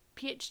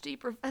PhD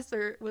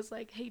professor. Was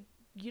like, hey,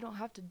 you don't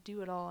have to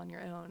do it all on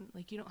your own.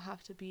 Like, you don't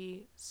have to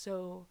be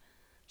so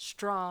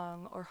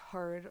strong or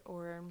hard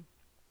or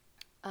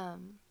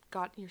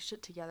got your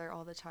shit together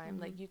all the time.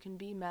 Like, you can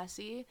be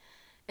messy,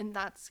 and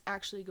that's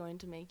actually going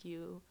to make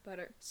you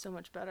better, so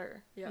much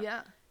better.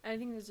 Yeah. And I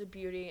think there's a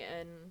beauty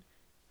in,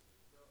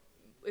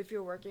 if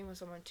you're working with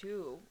someone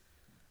too,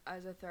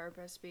 as a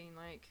therapist, being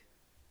like,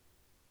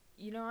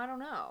 I don't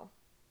know.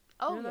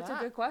 That's a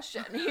good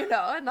question.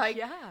 And like,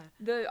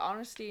 the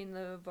honesty and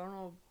the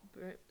vulnerable,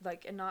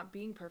 like, and not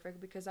being perfect,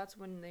 because that's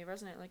when they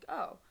resonate. Like,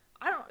 oh,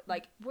 I don't,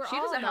 like, she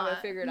doesn't have it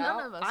figured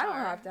out. I don't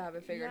have to have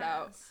it figured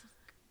out.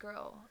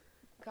 Girl,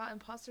 got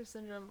imposter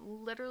syndrome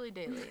literally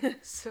daily.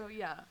 So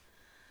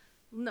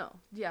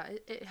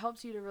it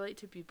helps you to relate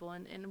to people,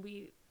 and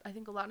I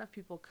think a lot of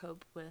people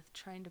cope with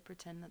trying to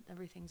pretend that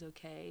everything's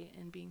okay,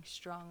 and being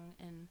strong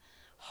and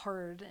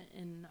hard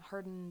and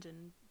hardened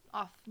and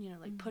off,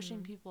 like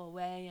pushing people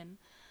away. And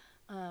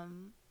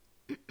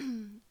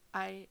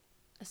I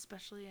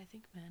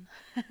think men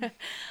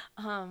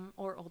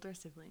or older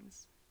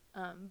siblings,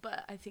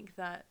 but I think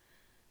that,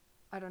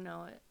 I don't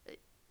know,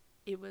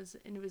 it was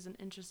an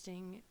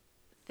interesting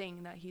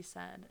thing that he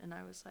said, and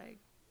I was like,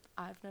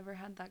 I've never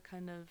had that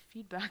kind of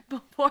feedback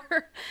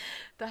before.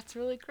 That's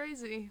really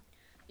crazy.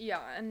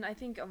 Yeah, and I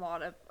think a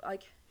lot of,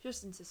 like,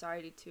 just in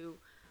society too,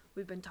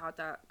 we've been taught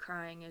that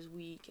crying is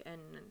weak, and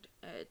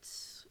it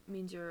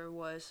means you're a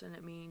wuss, and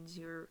it means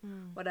you're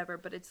whatever,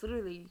 but it's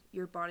literally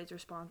your body's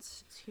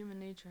response. It's human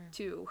nature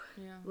to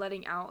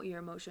letting out your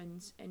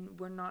emotions, and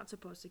we're not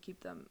supposed to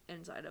keep them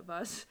inside of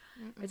us.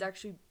 It's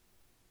actually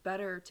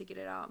better to get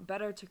it out,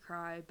 better to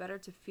cry, better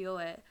to feel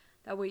it.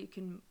 That way you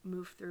can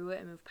move through it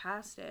and move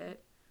past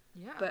it.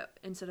 Yeah. But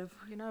instead of...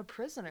 You're not a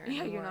prisoner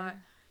Yeah, anymore. you're not...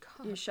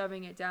 God. You're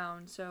shoving it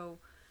down. So,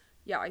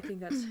 yeah, I think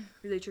that's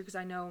really true, because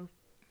I know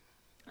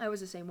I was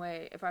the same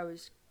way. If I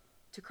was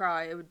to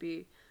cry, it would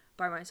be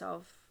by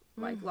myself,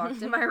 like,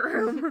 locked in my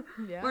room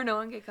where no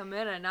one could come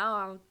in. And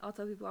now I'll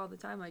tell people all the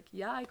time, like,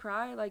 yeah, I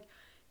cry. Like,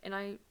 And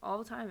I, all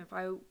the time, if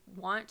I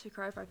want to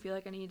cry, if I feel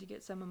like I need to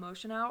get some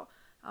emotion out,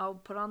 I'll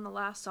put on the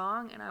last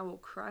song and I will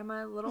cry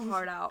my little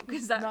heart out.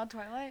 Because that. Not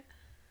Twilight?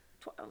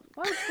 Why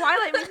would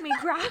Twilight make me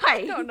cry?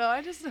 I don't know.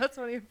 I just know it's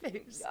one of your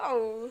faves.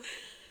 No.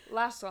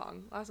 Last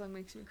song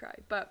makes me cry.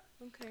 But,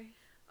 Okay.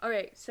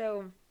 alright,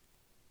 so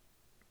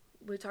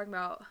we're talking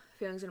about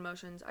feelings and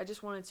emotions. I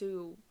just wanted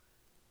to,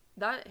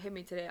 that hit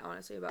me today,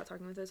 honestly, about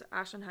talking with this.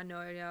 Ashlin had no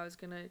idea I was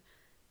going to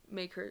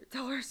make her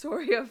tell her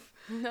story of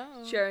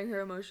sharing her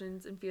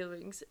emotions and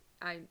feelings.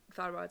 I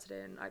thought about it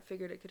today and I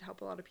figured it could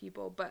help a lot of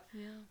people. But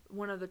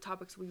one of the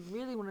topics we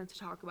really wanted to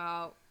talk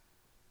about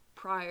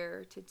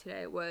prior to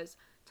today was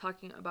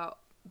talking about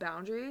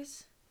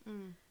boundaries.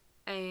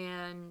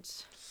 And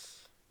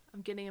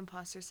I'm getting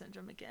imposter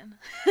syndrome again.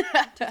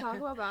 to talk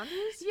about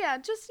boundaries? Yeah,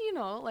 just, you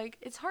know, like,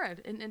 it's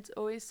hard and it's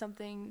always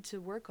something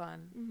to work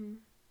on.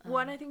 Well,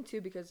 and I think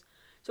too, because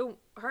so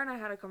her and I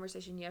had a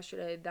conversation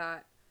yesterday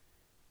that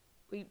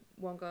we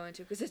won't go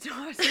into because it's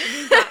not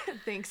something that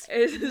Thanks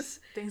it's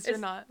for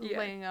not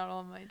laying out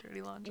all my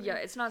dirty laundry. Yeah,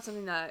 it's not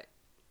something that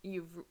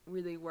you've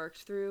really worked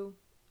through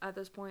at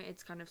this point.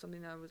 It's kind of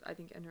something that was, I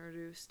think,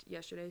 introduced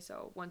yesterday.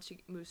 So once she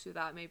moves through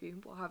that, maybe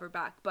we'll have her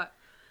back. But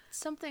it's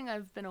something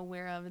I've been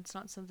aware of. It's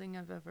not something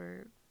I've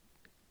ever,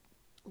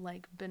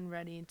 like, been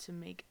ready to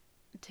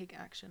take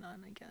action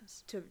on, I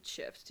guess. To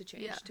shift, to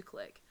change, to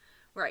click.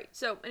 Right.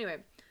 So anyway,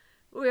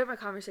 we have a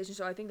conversation.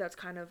 So I think that's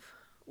kind of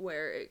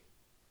where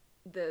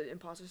the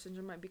imposter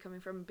syndrome might be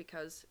coming from,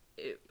 because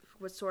it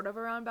was sort of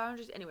around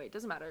boundaries. Anyway, it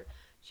doesn't matter.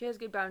 She has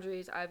good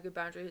boundaries. I have good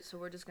boundaries. So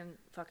we're just going to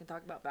fucking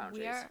talk about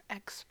boundaries. We are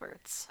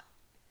experts.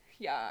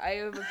 Yeah, I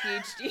have a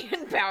PhD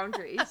in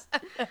boundaries.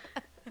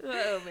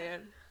 Oh,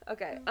 man.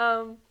 Okay.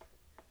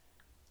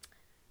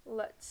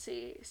 Let's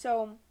see.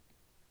 So,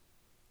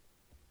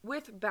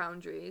 with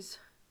boundaries,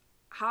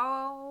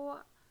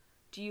 how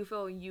do you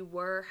feel you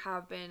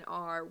have been,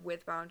 are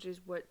with boundaries?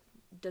 What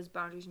does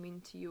boundaries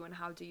mean to you, and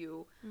how do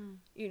you,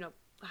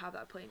 have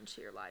that play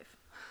into your life?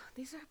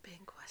 These are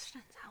big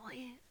questions,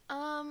 Allie.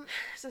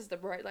 This is the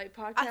Bright Light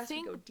Podcast.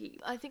 We go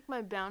deep. I think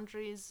my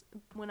boundaries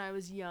when I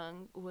was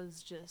young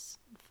was just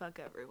fuck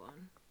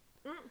everyone.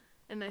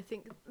 And I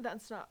think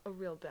that's not a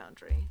real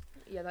boundary.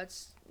 Yeah,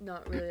 that's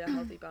not really a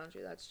healthy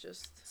boundary. That's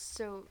just...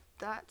 So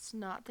that's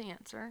not the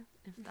answer,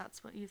 if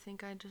that's what you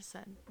think I just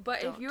said.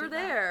 But if you're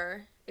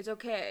there, it's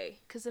okay.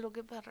 Because it'll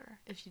get better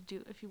if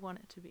you want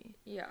it to be.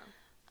 Yeah.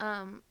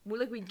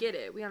 We get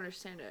it. We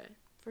understand it.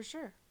 For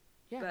sure.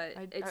 Yeah.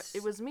 But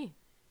it was me.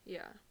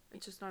 Yeah.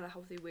 It's just not a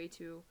healthy way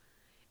to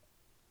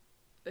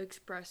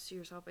express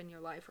yourself in your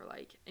life, or,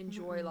 like,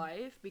 enjoy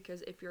life,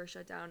 because if you're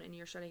shut down and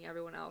you're shutting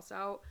everyone else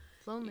out...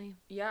 It's lonely.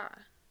 Yeah.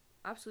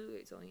 Absolutely,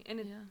 it's lonely.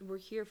 And we're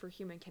here for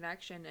human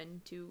connection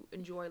and to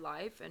enjoy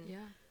life, and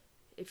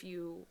if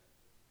you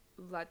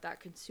let that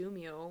consume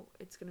you,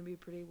 it's going to be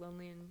pretty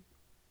lonely and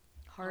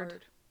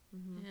hard.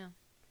 Mm-hmm. Yeah.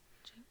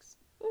 Jinx.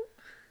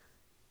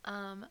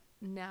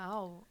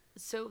 Now,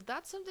 so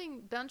that's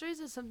something, boundaries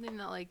is something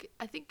that, like,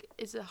 I think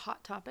is a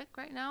hot topic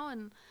right now,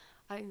 and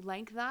I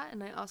like that,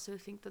 and I also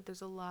think that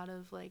there's a lot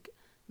of, like,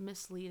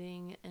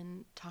 misleading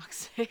and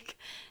toxic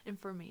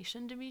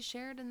information to be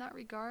shared in that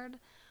regard.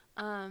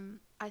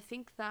 I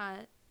think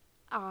that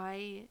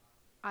I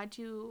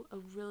do a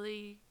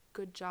really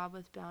good job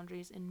with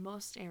boundaries in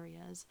most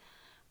areas.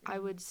 I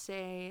would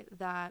say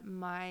that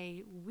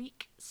my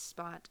weak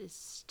spot is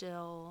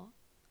still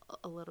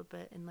a little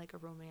bit in, like, a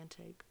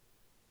romantic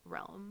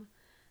realm,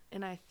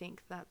 and I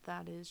think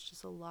that is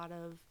just a lot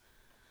of,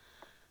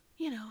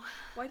 well,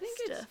 I think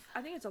stuff.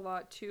 I think it's a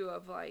lot too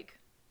of, like,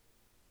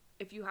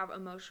 if you have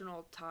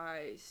emotional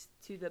ties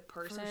to the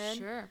person, for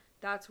sure,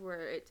 that's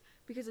where it's,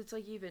 because it's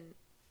like even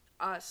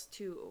us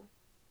too.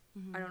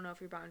 I don't know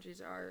if your boundaries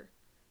are,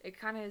 it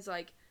kind of is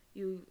like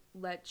you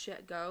let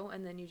shit go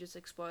and then you just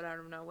explode out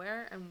of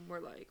nowhere, and we're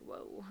like,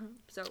 whoa.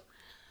 So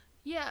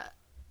yeah,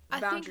 I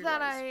think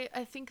that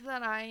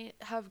I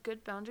have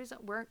good boundaries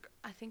at work.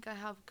 I think I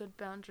have good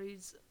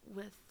boundaries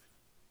with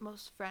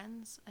most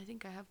friends. I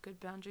think I have good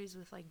boundaries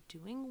with, like,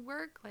 doing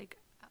work, like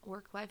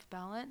work-life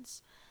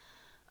balance.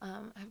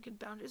 I have good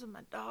boundaries with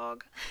my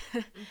dog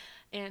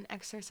and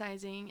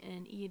exercising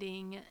and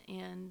eating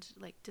and,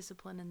 like,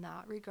 discipline in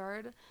that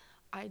regard.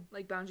 I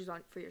like boundaries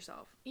for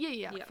yourself.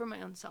 Yeah, for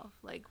my own self.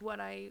 Like, what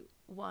I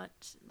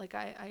want, like,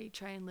 I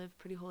try and live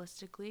pretty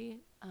holistically.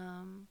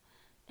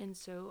 And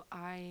so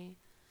I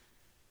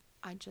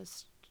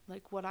just,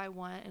 like, what I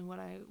want and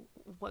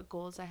what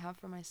goals I have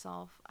for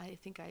myself, I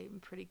think I'm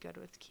pretty good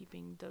with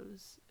keeping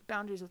those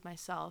boundaries with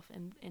myself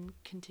and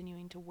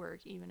continuing to work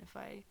even if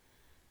I,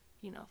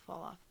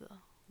 fall off the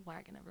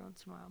wagon every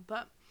once in a while.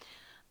 But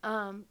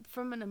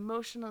from an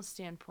emotional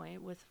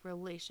standpoint with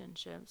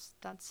relationships,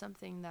 that's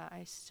something that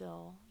I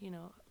still,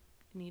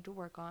 need to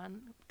work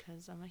on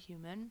because I'm a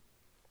human.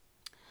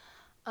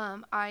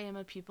 I am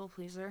a people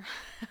pleaser.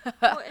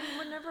 Well, and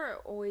we're never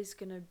always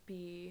gonna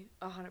be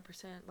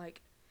 100%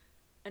 like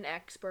an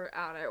expert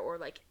at it, or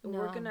like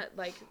we're gonna,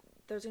 like,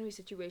 there's gonna be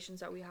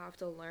situations that we have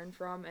to learn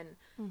from, and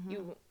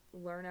you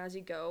learn as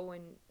you go,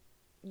 and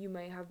you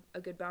may have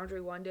a good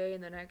boundary one day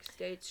and the next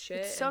day it's shit.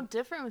 It's so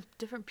different with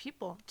different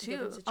people too.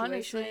 Different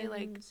Honestly,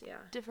 like yeah.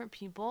 different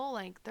people,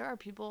 like there are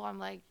people I'm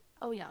like,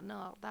 oh yeah,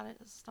 no, that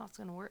is not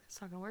gonna work.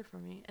 It's not gonna work for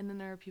me. And then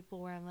there are people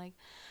where I'm like,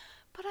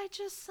 but I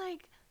just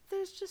like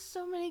there's just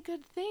so many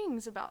good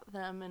things about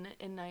them,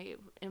 and I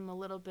am a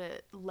little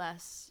bit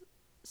less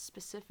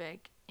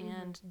specific,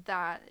 and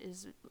that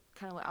is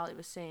kind of what Ali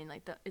was saying.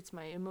 Like it's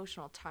my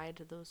emotional tie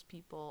to those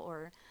people,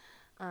 or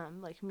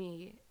like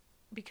me,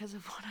 because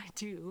of what I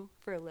do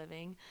for a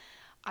living.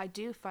 I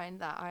do find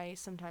that I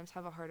sometimes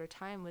have a harder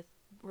time with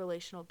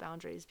relational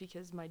boundaries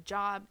because my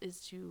job is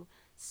to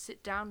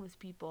sit down with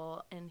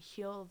people and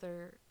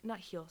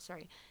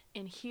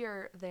and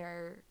hear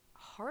their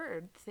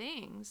hard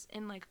things.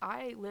 And like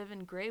I live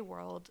in gray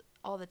world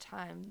all the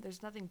time.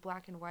 There's nothing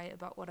black and white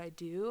about what I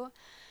do.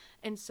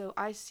 And so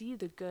I see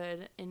the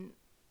good in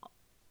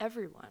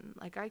everyone.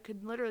 Like I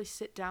could literally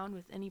sit down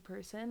with any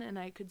person and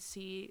I could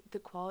see the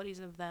qualities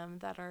of them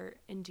that are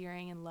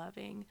endearing and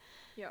loving.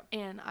 Yeah.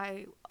 And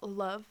I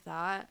love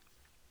that.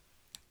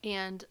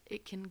 And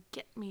it can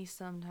get me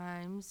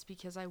sometimes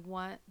because I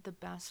want the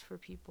best for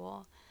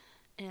people.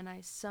 And I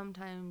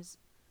sometimes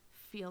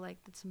feel like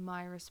it's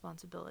my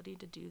responsibility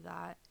to do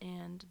that.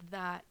 And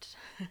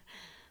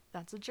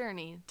that's a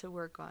journey to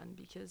work on,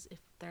 because if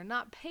they're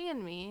not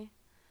paying me,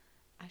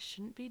 I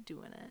shouldn't be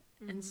doing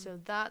it. And so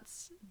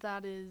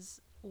that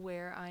is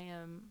where I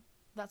am.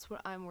 That's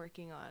what I'm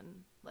working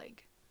on,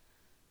 like,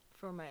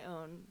 for my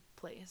own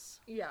place.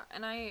 Yeah,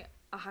 and I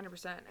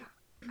 100%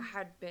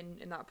 had been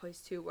in that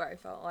place too, where I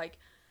felt like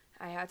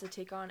I had to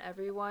take on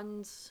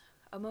everyone's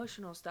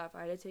emotional stuff.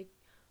 I had to take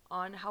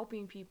on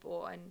helping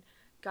people and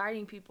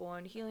guiding people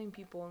and healing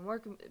people and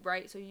working,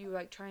 right? So you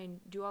like try and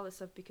do all this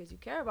stuff because you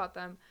care about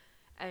them,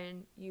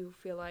 and you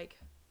feel like,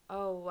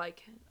 oh,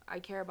 like I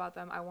care about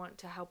them. I want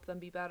to help them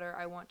be better.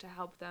 I want to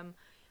help them,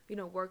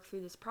 work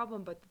through this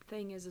problem. But the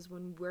thing is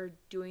when we're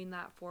doing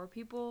that for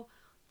people,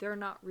 they're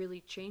not really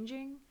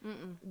changing.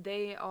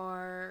 They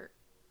are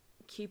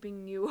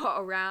keeping you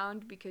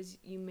around because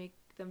you make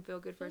them feel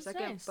good for a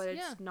second, nice. But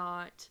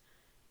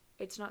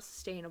it's not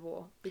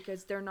sustainable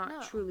because they're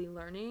not truly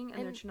learning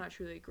and they're not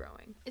truly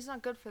growing. It's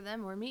not good for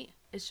them or me.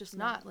 It's just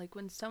not. Like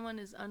when someone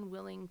is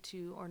unwilling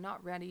to, or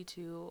not ready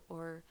to,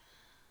 or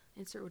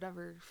insert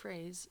whatever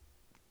phrase,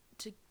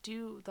 to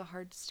do the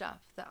hard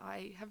stuff that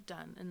I have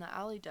done and that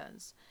Ali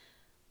does,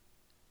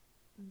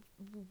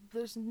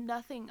 there's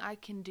nothing I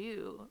can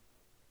do.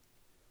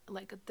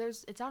 Like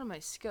it's out of my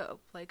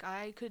scope. Like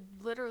I could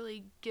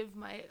literally give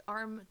my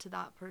arm to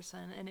that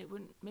person and it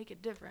wouldn't make a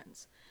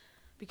difference,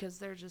 because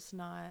they're just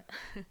not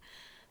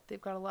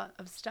they've got a lot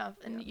of stuff.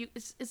 And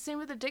it's same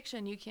with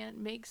addiction. You can't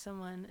make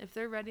someone, if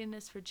their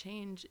readiness for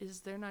change is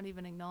they're not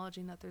even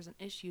acknowledging that there's an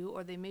issue,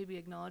 or they maybe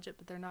acknowledge it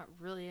but they're not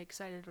really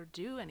excited or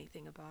do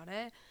anything about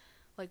it,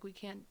 like we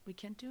can't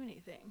do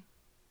anything.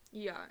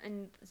 Yeah,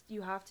 and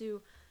you have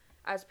to,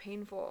 as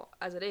painful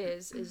as it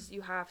is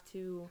you have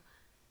to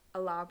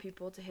allow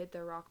people to hit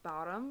their rock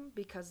bottom,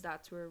 because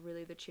that's where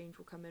really the change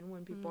will come in,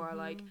 when people are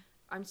like,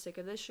 I'm sick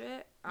of this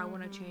shit. I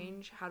want to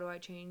change. How do I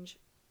change?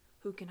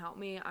 Who can help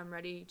me? I'm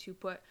ready to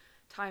put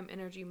time,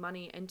 energy,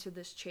 money into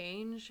this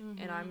change,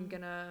 and I'm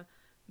gonna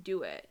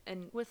do it.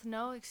 And with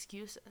no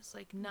excuses,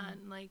 like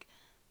none. Like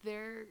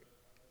they're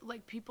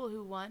like people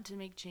who want to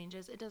make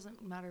changes. It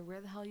doesn't matter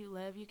where the hell you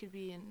live. You could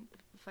be in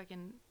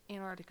fucking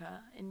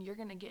Antarctica and you're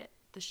gonna get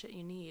the shit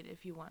you need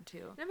if you want to.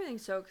 And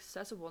everything's so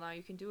accessible now.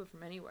 You can do it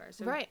from anywhere.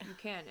 So you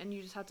can, and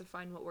you just have to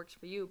find what works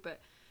for you.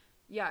 But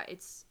yeah,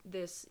 it's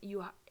this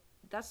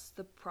that's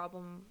the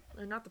problem,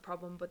 or not the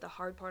problem, but the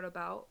hard part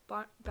about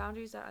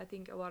boundaries that I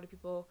think a lot of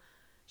people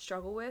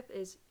struggle with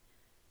is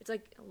it's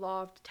like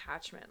law of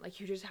detachment. Like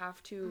you just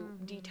have to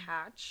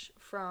detach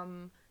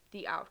from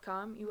the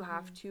outcome. You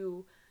have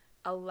to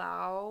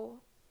allow,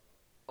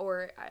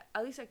 or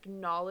at least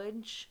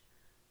acknowledge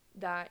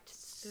that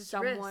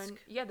someone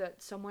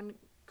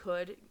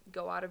could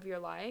go out of your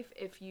life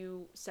if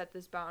you set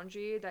this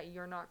boundary, that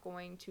you're not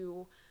going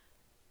to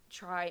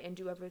try and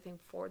do everything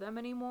for them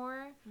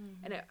anymore.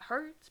 And it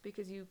hurts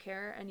because you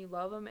care and you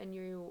love them and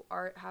you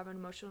have an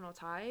emotional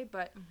tie,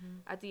 but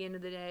at the end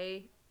of the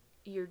day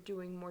you're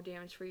doing more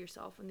damage for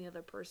yourself and the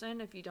other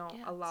person if you don't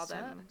allow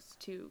them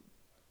to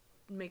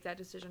make that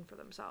decision for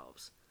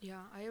themselves.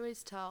 I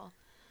always tell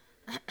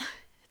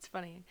it's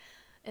funny,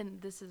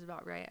 and this is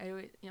about right.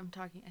 I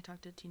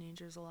talk to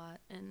teenagers a lot,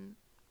 and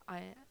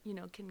I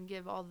can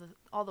give all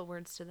the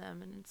words to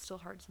them, and it's still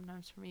hard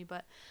sometimes for me,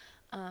 but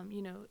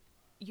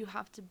you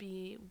have to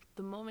be,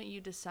 the moment you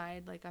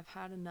decide like I've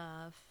had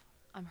enough,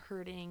 I'm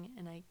hurting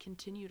and I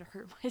continue to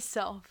hurt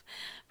myself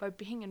by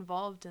being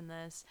involved in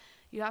this,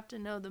 you have to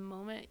know the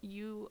moment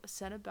you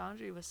set a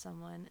boundary with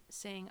someone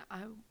saying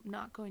I'm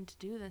not going to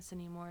do this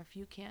anymore if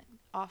you can't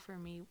offer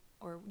me,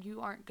 or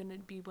you aren't going to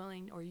be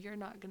willing, or you're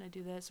not going to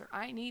do this, or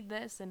I need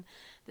this and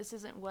this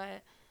isn't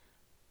what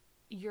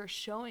you're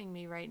showing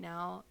me right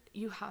now,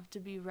 you have to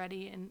be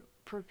ready and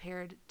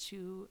prepared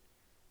to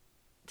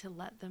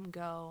let them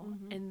go.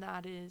 And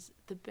that is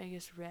the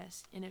biggest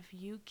risk. And if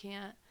you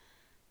can't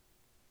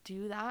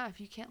do that, if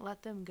you can't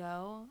let them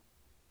go,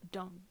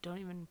 don't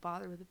even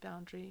bother with the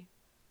boundary.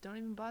 Don't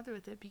even bother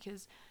with it,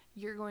 because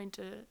you're going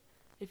to,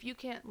 if you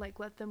can't like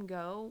let them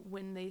go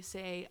when they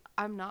say,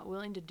 I'm not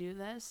willing to do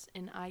this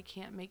and I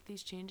can't make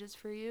these changes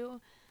for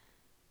you,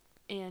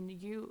 and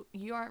you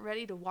aren't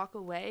ready to walk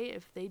away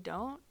if they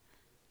don't,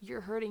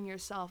 you're hurting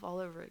yourself all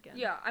over again.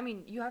 Yeah, I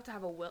mean, you have to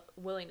have a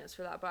willingness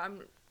for that, but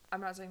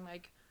I'm not saying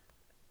like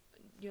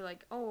you're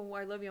like, oh,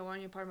 I love you, I want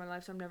you a part of my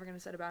life, so I'm never gonna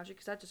set a boundary,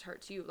 because that just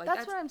hurts you. Like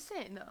that's what I'm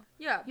saying, though.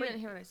 Yeah, you didn't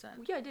hear what I said.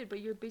 Yeah, I did,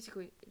 but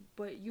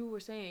you were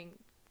saying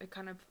it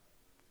kind of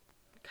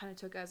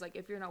took as like,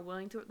 if you're not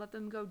willing to let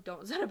them go,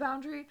 don't set a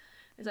boundary.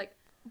 It's like,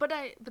 but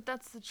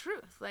that's the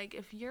truth. Like,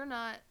 if you're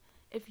not,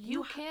 if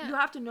you can't, you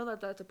have to know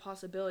that that's a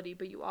possibility,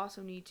 but you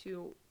also need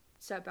to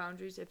set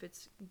boundaries if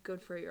it's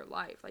good for your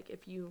life. Like,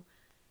 if you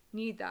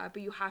need that,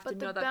 but you have to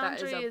know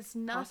that is a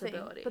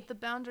possibility. But the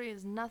boundary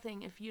is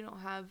nothing if you don't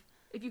have,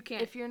 if you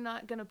can't, if you're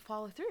not gonna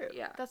follow through.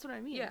 Yeah, that's what I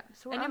mean. Yeah,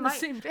 so we're on the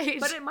same page.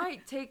 But it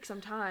might take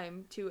some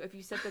time to, if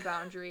you set the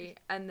boundary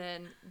and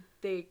then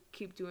they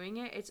keep doing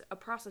it. It's a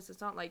process.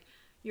 It's not like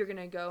you're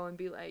gonna go and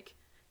be like,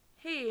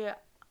 hey,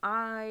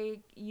 I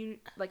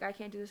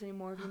can't do this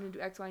anymore, if you're gonna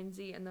do X, Y, and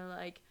Z, and they're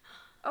like,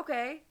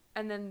 okay,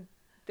 and then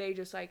they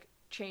just like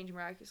change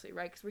miraculously,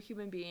 right? Because we're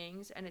human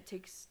beings and it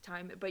takes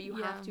time, but you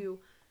have to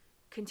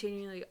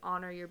continually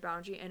honor your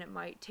boundary, and it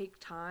might take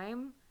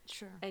time.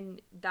 Sure.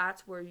 And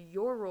that's where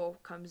your role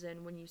comes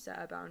in when you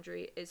set a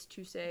boundary, is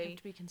to say, you have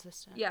to be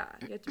consistent. Yeah,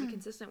 you have to be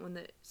consistent when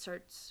it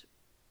starts,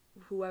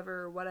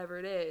 whatever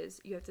it is,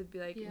 you have to be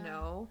like,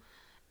 no.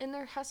 And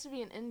there has to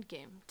be an end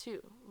game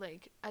too.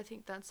 Like, I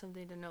think that's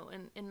something to know,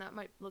 and that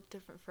might look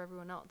different for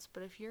everyone else,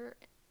 but if you're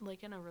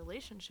like in a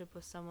relationship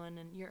with someone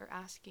and you're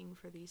asking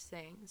for these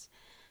things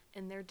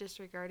and they're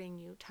disregarding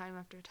you time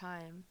after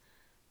time,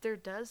 there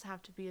does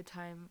have to be a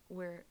time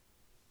where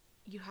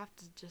you have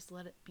to just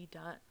let it be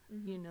done.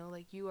 Mm-hmm. You know,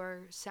 like, you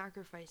are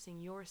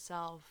sacrificing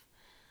yourself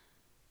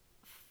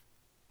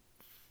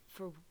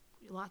for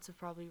lots of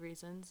probably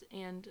reasons,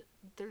 and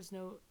there's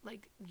no,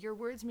 like, your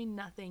words mean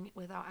nothing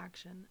without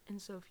action. And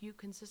so if you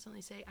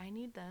consistently say, I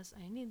need this,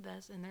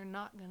 and they're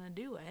not gonna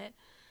do it,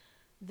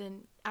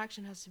 then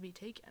action has to be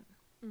taken.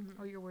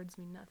 Mm-hmm. Or your words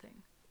mean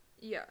nothing.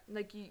 Yeah,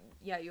 like,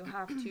 you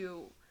have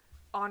to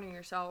honor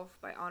yourself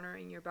by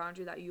honoring your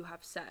boundary that you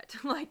have set.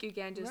 Like, you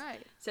can't just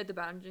set the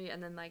boundary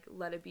and then like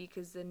let it be,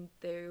 because then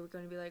they're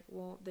going to be like,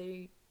 well,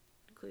 they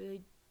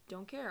clearly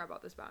don't care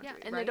about this boundary.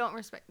 Yeah, and they don't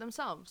respect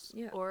themselves.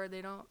 Yeah. Or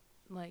they don't,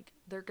 like,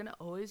 they're going to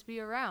always be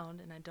around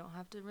and I don't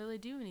have to really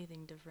do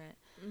anything different.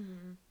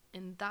 Mm-hmm.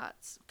 And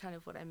that's kind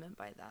of what I meant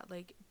by that.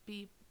 Like,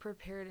 be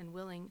prepared and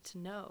willing to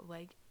know,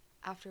 like,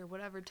 after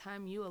whatever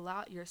time you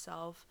allow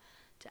yourself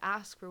to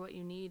ask for what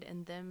you need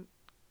and then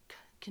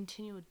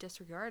continue to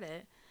disregard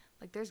it,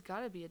 like, there's got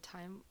to be a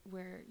time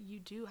where you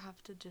do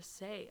have to just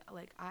say,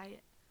 like, I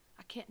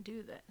can't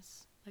do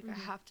this. Like, I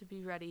have to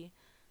be ready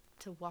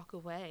to walk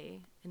away,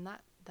 and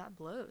that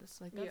blows.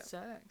 Like, that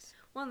sucks.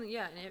 Well,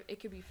 yeah, and it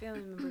could be family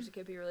members, it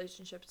could be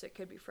relationships, it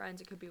could be friends,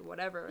 it could be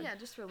whatever. Yeah,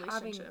 just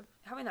relationship.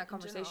 Having that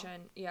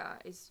conversation,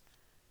 is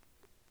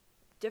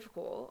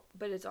difficult,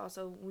 but it's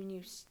also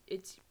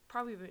it's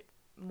probably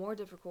more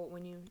difficult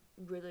when you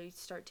really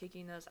start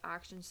taking those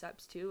action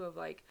steps too, of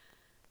like,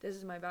 this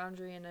is my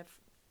boundary, and if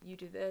you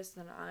do this,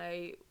 then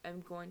I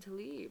am going to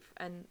leave.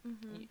 And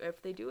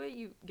if they do it,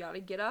 you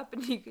gotta get up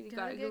and you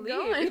gotta leave.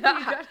 Going. Yeah. You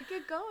gotta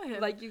get going.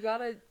 Like, you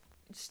gotta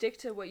stick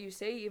to what you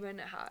say, even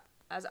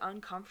as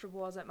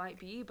uncomfortable as it might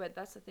be. But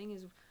that's the thing,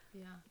 is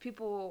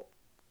people,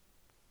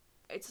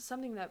 it's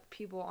something that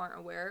people aren't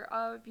aware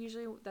of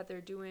usually, that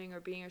they're doing or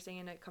being or saying,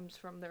 and it comes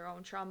from their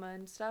own trauma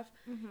and stuff.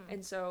 Mm-hmm.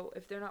 And so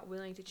if they're not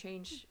willing to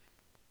change,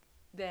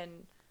 then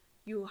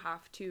you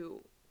have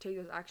to take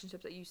those action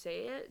steps that you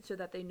say it, so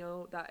that they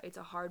know that it's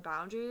a hard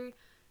boundary,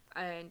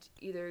 and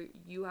either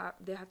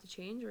they have to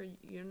change, or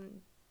you're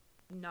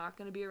not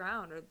going to be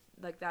around, or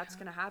like, that's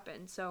going to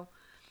happen. So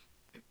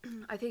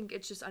I think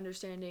it's just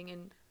understanding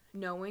and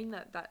knowing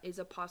that is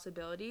a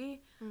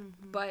possibility.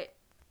 Mm-hmm. But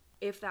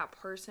if that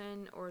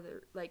person or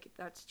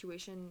that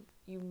situation,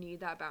 you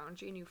need that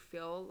boundary and you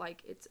feel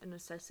like it's a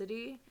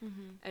necessity,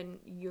 and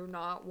you're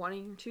not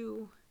wanting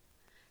to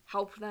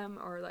help them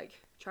or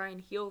like try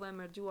and heal them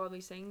or do all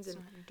these things, it's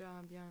and not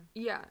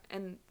your job,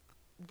 and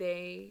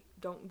they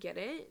don't get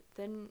it,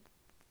 then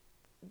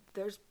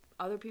there's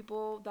other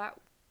people that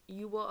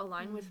you will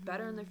align with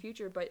better in the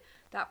future. But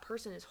that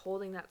person is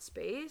holding that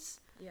space,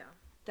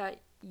 that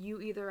you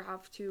either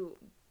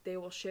they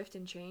will shift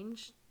and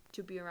change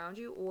to be around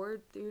you, or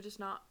they're just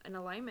not in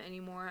alignment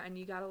anymore, and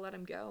you gotta let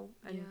them go.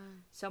 And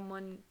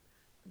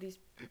these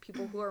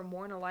people who are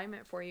more in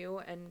alignment for you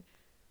and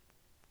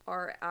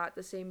are at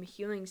the same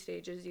healing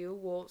stage as you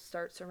will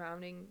start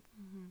surrounding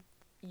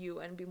you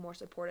and be more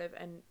supportive,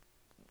 and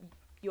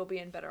you'll be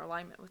in better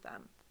alignment with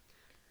them.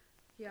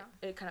 Yeah.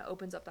 It kind of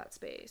opens up that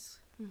space.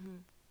 Mm-hmm.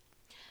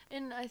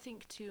 And I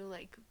think too,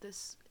 like,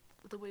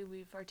 the way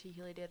we've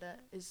articulated it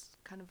is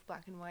kind of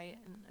black and white,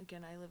 and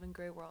again, I live in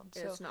gray world,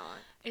 so it's not.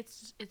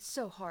 It's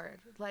so hard.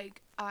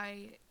 Like,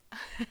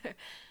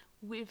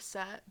 we've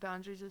set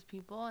boundaries with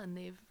people and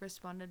they've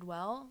responded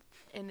well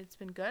and it's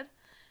been good,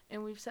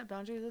 and we've set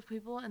boundaries with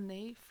people and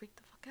they freak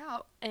the fuck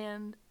out,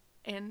 and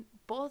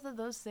both of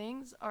those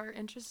things are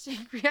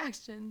interesting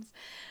reactions.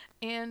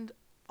 And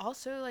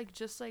also, like,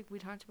 just like we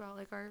talked about,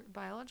 like, our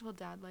biological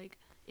dad, like,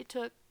 it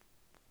took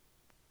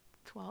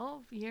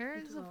 12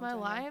 years of my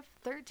life,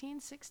 13,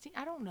 16,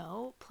 I don't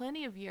know,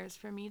 plenty of years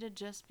for me to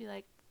just be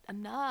like,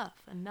 enough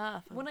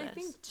of When this. I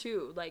think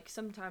too, like,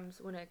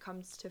 sometimes when it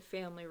comes to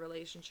family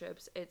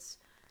relationships, it's,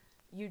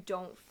 you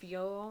don't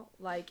feel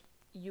like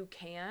you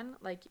can,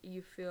 like,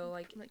 you feel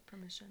like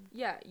permission.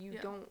 Yeah, you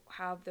don't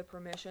have the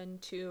permission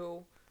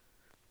to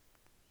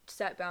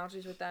set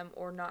boundaries with them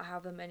or not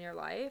have them in your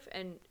life,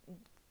 and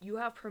you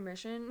have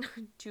permission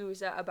to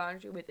set a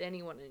boundary with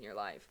anyone in your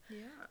life.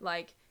 Yeah.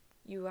 Like,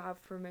 you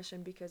have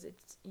permission because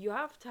it's, you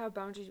have to have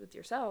boundaries with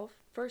yourself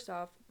first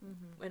off,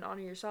 and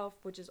honor yourself,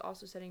 which is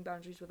also setting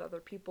boundaries with other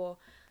people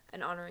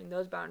and honoring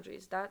those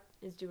boundaries. That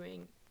is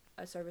doing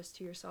a service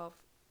to yourself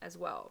as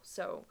well.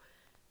 So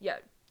yeah,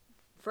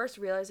 first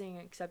realizing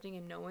and accepting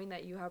and knowing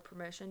that you have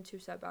permission to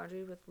set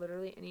boundaries with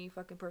literally any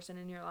fucking person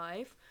in your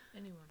life,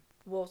 anyone,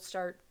 will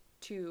start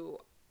to,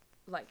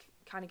 like,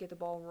 kind of get the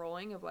ball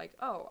rolling of, like,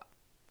 oh,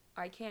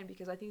 I can.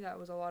 Because I think that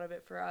was a lot of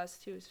it for us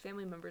too as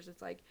family members.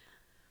 It's like,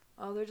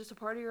 oh, they're just a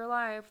part of your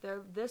life,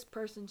 they're this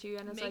person to you,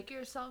 and it's make like,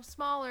 yourself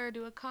smaller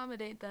to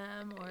accommodate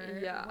them, or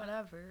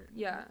whatever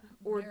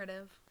or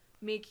narrative.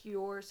 Make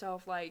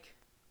yourself, like,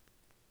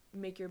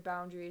 make your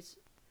boundaries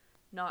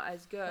not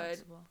as good,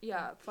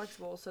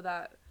 flexible, so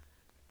that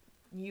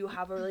you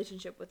have a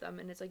relationship with them.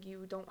 And it's like,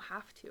 you don't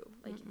have to,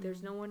 like,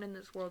 there's no one in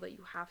this world that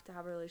you have to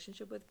have a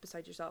relationship with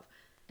besides yourself.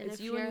 And it's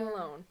you and you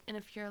alone. And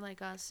if you're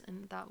like us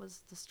and that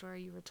was the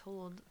story you were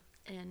told,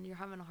 and you're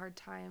having a hard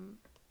time,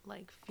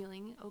 like,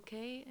 feeling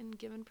okay and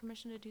given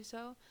permission to do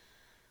so,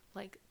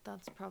 like,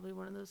 that's probably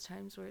one of those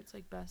times where it's,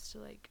 like, best to,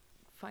 like,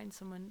 find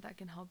someone that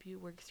can help you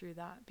work through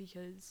that.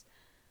 Because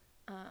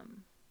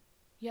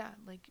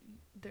like,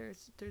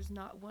 there's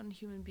not one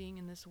human being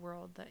in this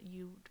world that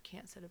you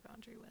can't set a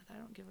boundary with. I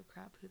don't give a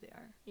crap who they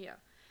are. Yeah.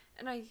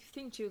 And I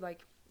think too,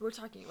 like, we're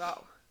talking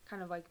about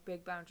kind of like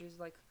big boundaries,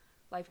 like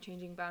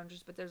life-changing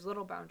boundaries, but there's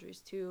little boundaries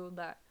too,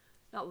 that,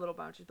 not little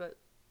boundaries, but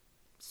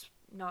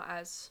not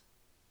as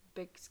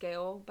big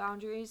scale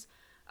boundaries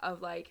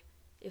of, like,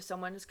 if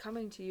someone is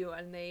coming to you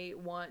and they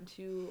want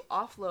to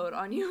offload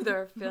on you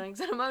their feelings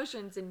and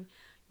emotions, and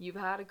you've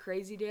had a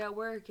crazy day at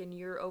work and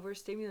you're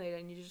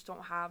overstimulated and you just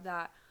don't have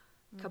that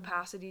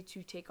capacity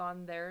to take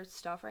on their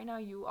stuff right now,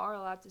 you are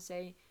allowed to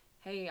say,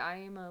 hey, I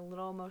am a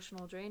little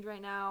emotional drained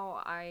right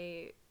now,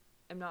 I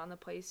am not in the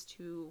place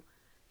to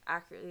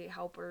accurately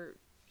help or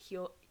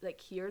hear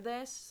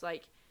this,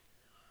 like,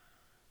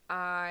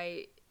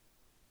 I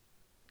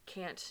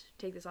can't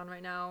take this on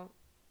right now,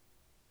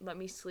 let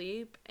me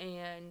sleep,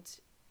 and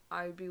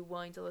I'd be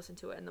willing to listen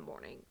to it in the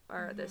morning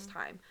or at this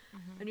time.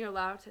 And you're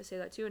allowed to say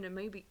that too, and it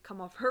may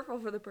come off hurtful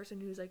for the person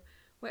who's like,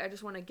 wait, I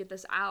just want to get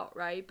this out,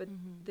 right? But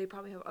they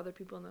probably have other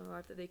people in their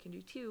life that they can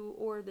do too,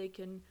 or they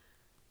can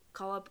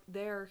call up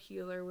their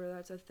healer, whether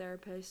that's a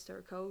therapist or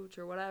a coach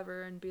or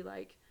whatever, and be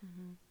like,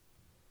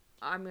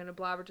 I'm gonna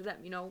blabber to them,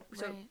 you know?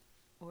 So, right.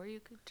 Or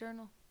you could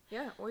journal.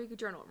 Yeah, or you could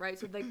journal, right?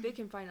 So, like, they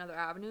can find other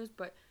avenues,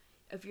 but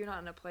if you're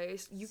not in a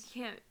place, you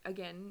can't,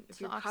 again,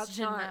 if your cup's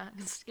not,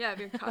 if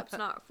your cup's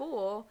not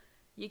full,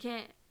 you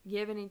can't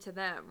give any to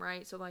them,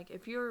 right? So, like,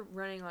 if you're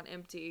running on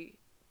empty,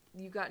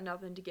 you got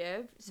nothing to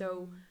give,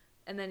 so,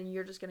 and then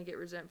you're just gonna get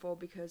resentful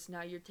because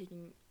now you're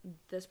taking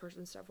this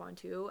person's stuff on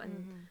too,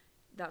 and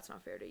that's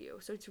not fair to you.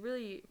 So it's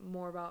really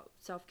more about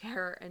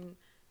self-care and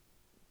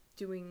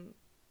doing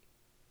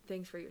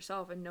things for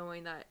yourself and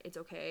knowing that it's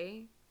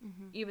okay,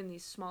 even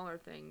these smaller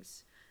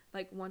things.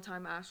 Like, one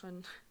time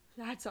Ashlin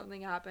had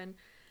something happen,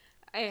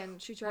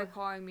 and she tried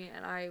calling me,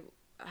 and I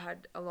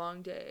had a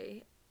long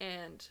day,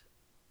 and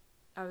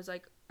I was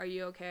like, are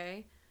you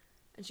okay?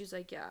 And she's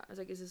like, yeah. I was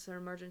like, is this an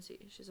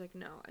emergency? She's like,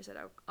 no. I said,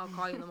 I'll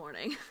call you in the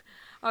morning.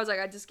 I was like,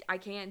 I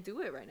can't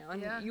do it right now.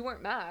 And you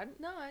weren't mad.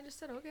 No, I just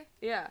said okay.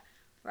 Yeah,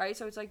 right?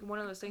 So it's like one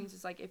of those things.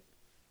 It's like, if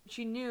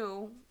she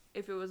knew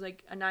if it was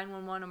like a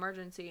 911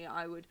 emergency,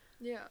 I would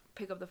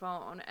pick up the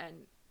phone and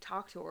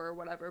talk to her or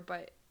whatever,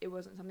 but it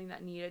wasn't something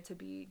that needed to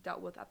be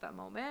dealt with at that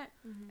moment.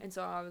 And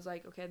so I was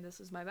like, okay, this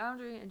is my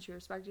boundary, and she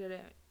respected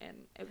it, and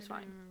it was fine.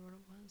 I don't remember what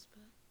it was,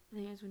 but I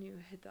think it's when you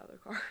hit the other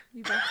car.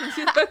 You backed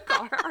into the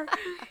car. I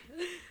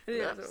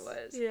think that's what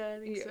it was. Yeah, I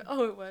think so.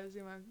 Oh, it was.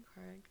 Yeah, my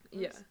car.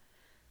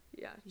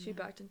 Yeah. She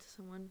backed into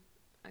someone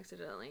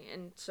accidentally,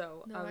 and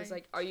so I was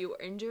like, are you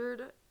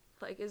injured?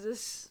 Like, is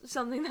this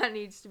something that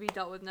needs to be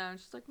dealt with now? And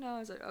she's like, no. I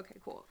was like, okay,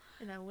 cool.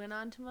 And I went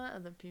on to my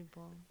other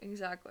people.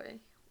 Exactly.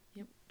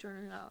 Yep.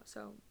 Journal it out.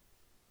 So,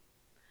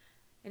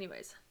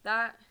 anyways,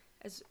 that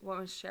is what I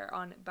want to share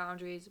on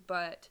boundaries,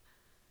 but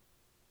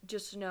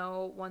just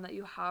know, one, that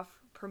you have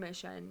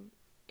permission.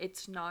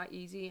 It's not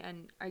easy,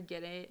 and I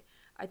get it.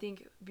 I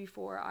think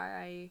before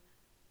I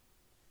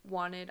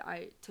wanted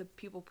to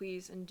people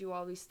please and do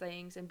all these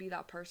things and be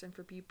that person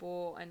for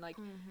people and, like,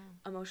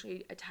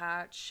 emotionally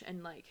attach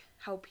and, like,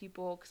 help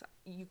people, because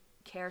you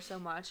care so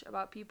much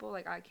about people.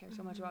 Like, I care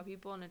so much about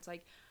people, and it's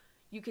like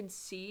you can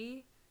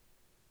see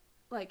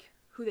like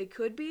who they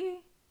could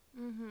be.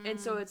 And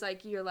so it's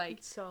like you're like,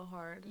 it's so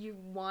hard. You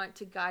want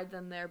to guide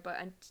them there, but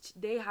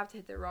they have to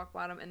hit their rock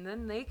bottom, and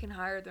then they can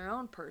hire their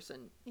own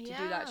person to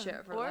do that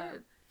shit for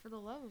them. For the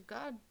love of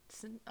God,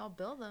 I'll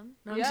bill them.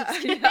 No, Yeah, I'm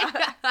just kidding.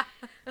 yeah.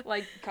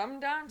 Like, come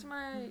down to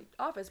my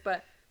office.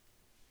 But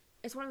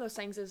it's one of those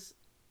things is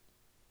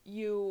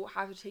you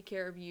have to take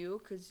care of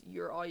you because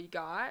you're all you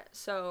got.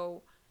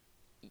 So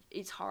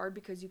it's hard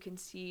because you can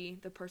see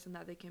the person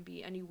that they can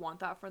be, and you want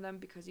that for them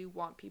because you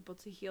want people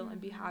to heal and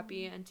be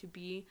happy and to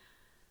be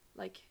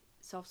like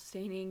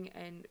self-sustaining,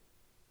 and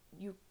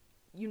you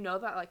know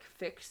that like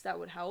fix that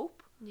would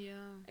help. Yeah.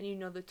 And you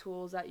know the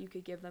tools that you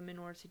could give them in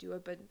order to do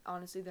it, but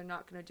honestly they're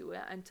not going to do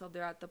it until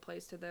they're at the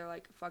place to they're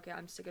like, fuck it,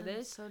 I'm sick of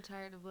this. I'm so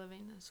tired of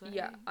living this way.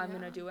 Yeah, I'm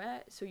going to do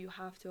it. So you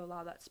have to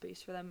allow that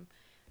space for them.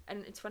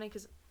 And it's funny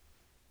because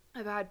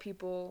I've had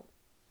people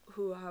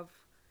who have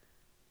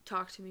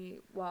talked to me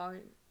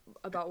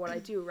about what I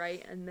do,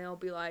 right? And they'll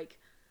be like,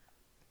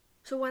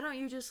 so why don't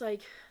you just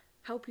like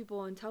help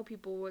people and tell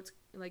people what's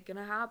like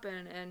gonna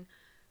happen and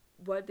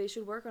what they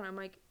should work on? I'm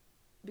like,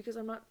 because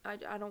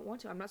I don't want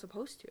to. I'm not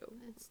supposed to.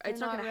 It's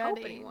not gonna help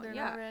anyone. They're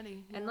not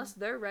ready. Yeah. Unless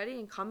they're ready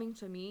and coming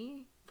to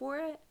me for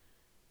it,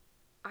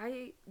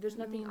 there's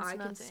nothing I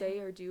can say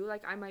or do.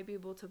 Like, I might be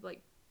able to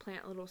like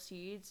plant little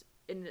seeds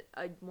in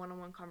a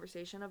one-on-one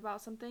conversation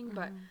about something,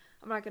 but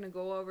I'm not gonna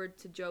go over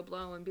to Joe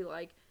Blow and be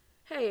like,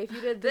 hey, if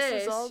you did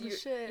this is all the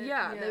shit.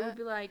 Yeah, they would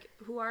be like,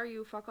 who are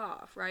you? Fuck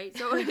off, right?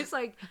 So it's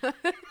like,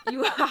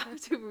 you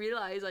have to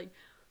realize, like,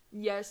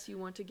 yes, you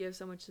want to give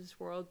so much to this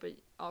world, but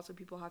also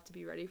people have to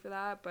be ready for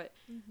that. But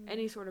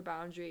any sort of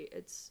boundary,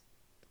 it's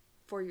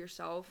for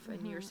yourself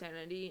and your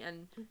sanity,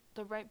 and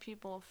the right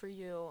people for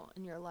you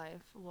in your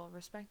life will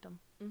respect them.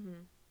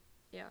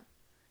 Yeah,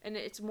 and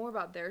it's more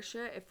about their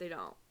shit if they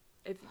don't.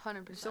 If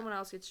 100%. Someone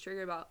else gets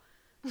triggered about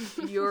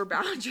your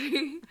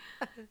boundary,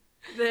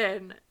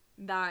 then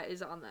that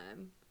is on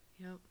them.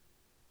 Yep.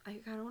 I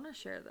don't want to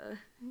share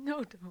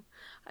No, don't.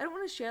 I don't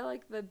want to share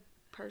like the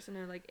person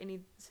or like any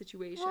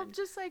situation. Well,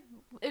 just like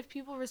if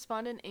people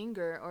respond in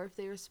anger, or if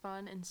they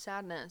respond in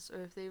sadness,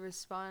 or if they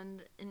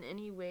respond in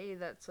any way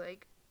that's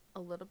like a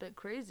little bit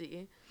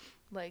crazy,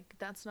 like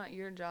that's not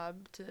your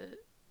job to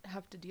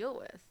have to deal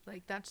with.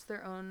 Like, that's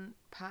their own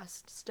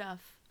past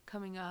stuff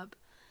coming up,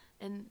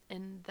 and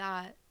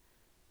that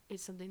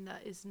is something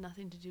that is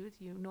nothing to do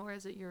with you, nor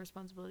is it your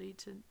responsibility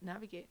to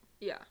navigate.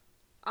 Yeah,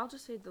 I'll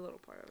just say the little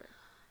part of it.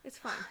 It's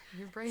fine.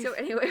 You're brave. So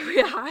anyway, we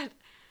had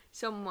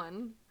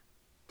someone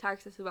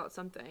text us about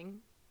something,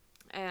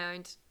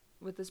 and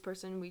with this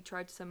person we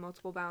tried to set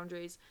multiple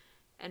boundaries,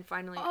 and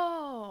finally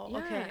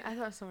okay, I thought it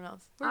was someone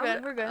else.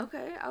 We're good.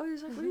 Okay, I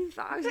was like, what do you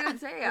thought I was gonna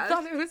say? I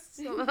thought it was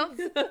someone else.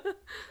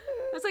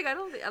 I was like,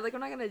 I'm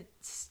not gonna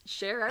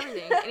share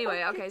everything.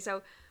 Anyway, okay,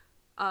 so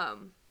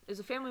there's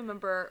a family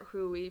member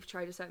who we've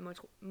tried to set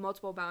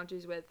multiple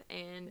boundaries with,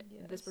 and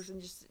this person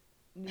just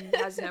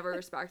has never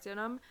respected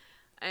them.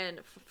 And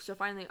so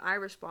finally I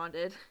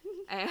responded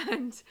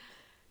and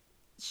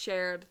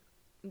shared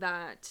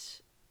that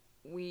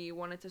we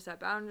wanted to set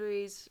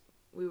boundaries.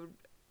 We would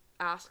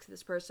ask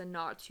this person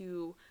not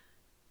to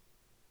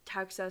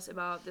text us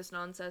about this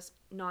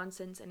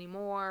nonsense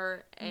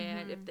anymore,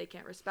 and if they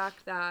can't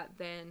respect that,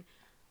 then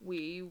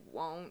we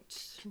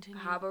won't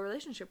have a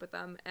relationship with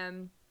them.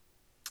 And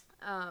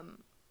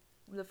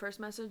the first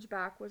message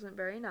back wasn't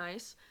very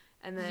nice,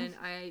 and then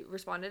I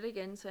responded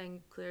again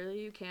saying, clearly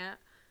you can't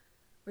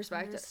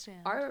respect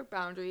our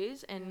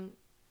boundaries and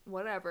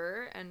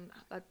whatever, and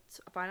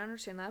that's fine, I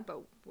understand that,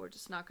 but we're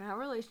just not gonna have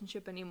a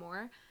relationship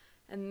anymore.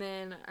 And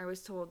then I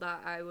was told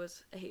that I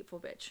was a hateful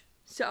bitch.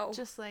 So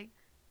just like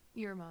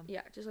your mom.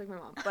 Yeah, just like my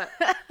mom. But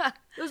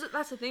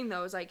that's the thing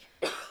though, is like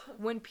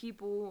when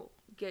people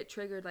get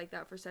triggered like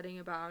that for setting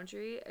a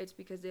boundary, it's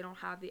because they don't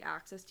have the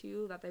access to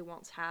you that they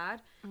once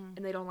had, and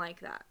they don't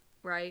like that,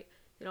 right?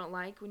 They don't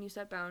like when you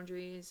set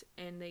boundaries,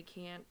 and they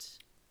can't.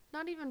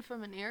 Not even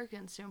from an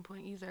arrogant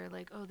standpoint either,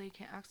 like, oh, they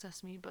can't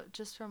access me, but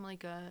just from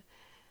like a...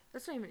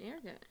 That's not even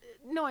arrogant.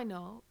 No, I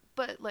know,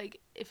 but like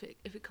if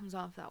it comes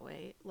off that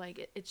way,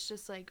 like it's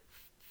just like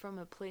from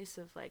a place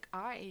of like,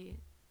 I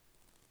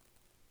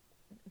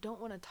don't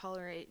want to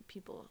tolerate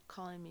people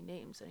calling me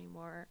names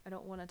anymore. I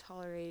don't want to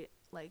tolerate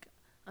like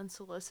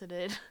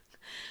unsolicited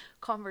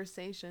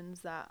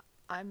conversations that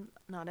I'm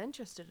not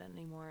interested in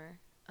anymore.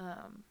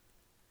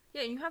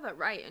 Yeah, and you have that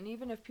right. And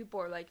even if people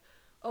are like,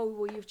 oh,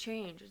 well, you've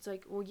changed, it's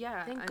like, well,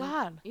 yeah. Thank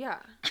God. Yeah.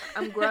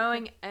 I'm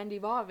growing and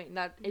evolving.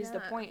 That is the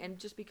point. And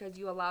just because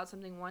you allowed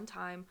something one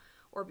time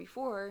or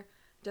before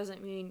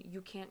doesn't mean you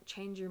can't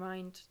change your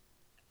mind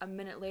a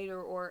minute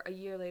later or a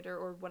year later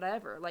or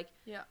whatever. Like,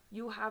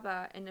 you have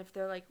that. And if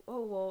they're like,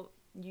 oh, well,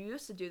 you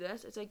used to do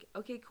this, it's like,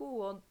 okay, cool,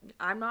 well,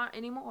 I'm not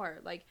anymore.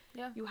 Like,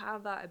 you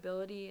have that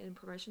ability and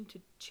permission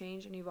to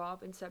change and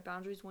evolve and set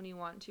boundaries when you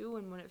want to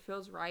and when it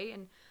feels right.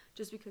 And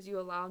just because you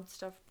allowed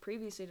stuff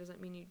previously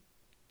doesn't mean you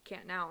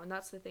can't now. And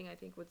that's the thing I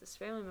think with this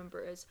family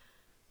member is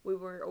we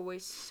were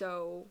always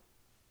so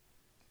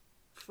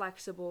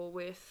flexible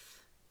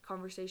with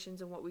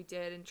conversations and what we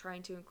did and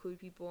trying to include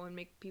people and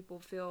make people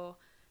feel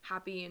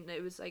happy, and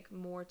it was like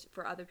more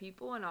for other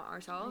people and not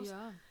ourselves.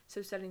 Yeah.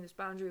 So setting this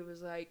boundary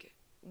was like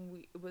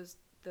it was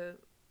the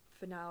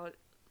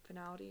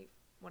finality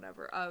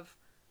whatever of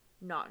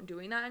not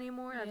doing that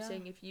anymore. I'm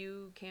saying if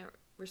you can't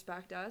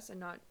respect us and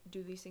not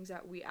do these things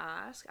that we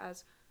ask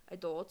as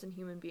adults and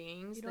human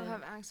beings, you don't then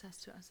have access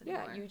to us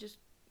anymore. you just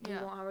we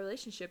won't have a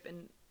relationship.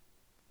 And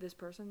this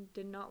person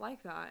did not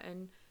like that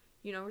and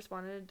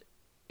responded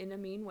in a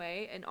mean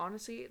way. And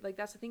honestly, like,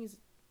 that's the thing, is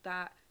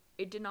that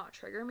it did not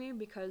trigger me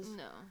because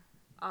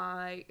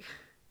I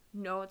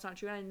know it's not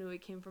true, and I knew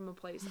it came from a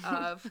place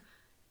of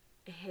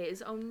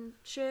his own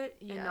shit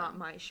and not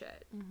my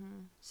shit.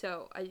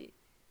 So I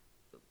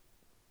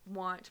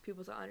want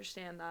people to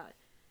understand that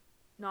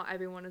not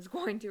everyone is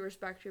going to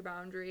respect your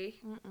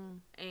boundary.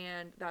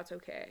 And that's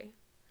okay.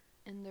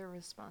 And their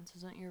response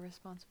isn't your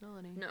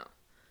responsibility. No.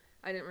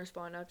 I didn't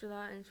respond after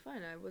that, and it's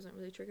fine. I wasn't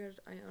really triggered.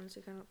 I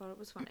honestly kind of thought it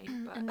was funny.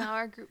 But and now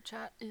our group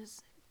chat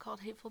is called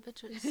Hateful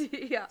Bitches.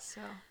 Yeah.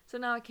 So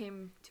now it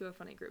came to a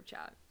funny group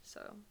chat.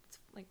 So it's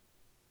like,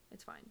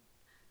 it's fine.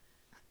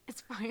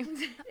 It's fine.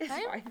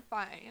 I'm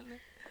fine.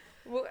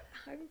 Well,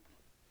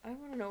 I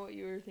want to know what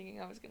you were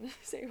thinking I was going to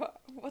say.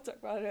 We'll talk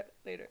about it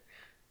later.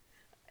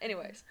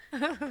 Anyways.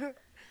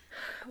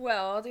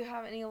 Well, do you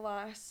have any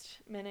last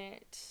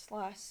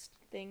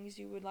things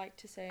you would like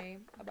to say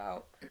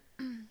about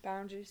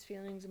boundaries,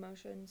 feelings,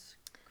 emotions,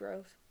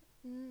 growth?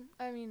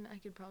 I mean, I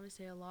could probably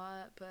say a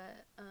lot,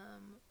 but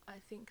I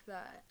think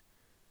that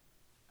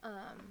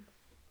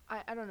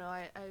I don't know.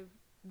 I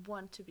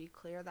want to be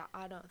clear that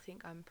I don't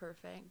think I'm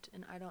perfect,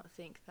 and I don't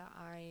think that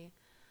I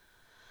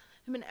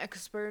am an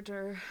expert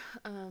or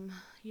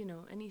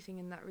anything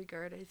in that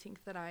regard. I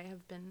think that I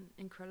have been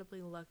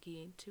incredibly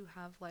lucky to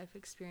have life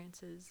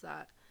experiences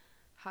that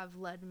have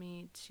led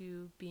me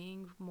to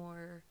being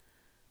more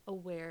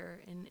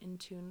aware and in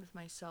tune with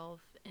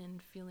myself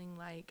and feeling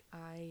like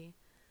I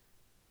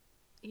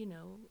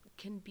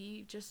can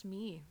be just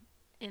me,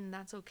 and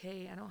that's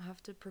okay. I don't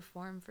have to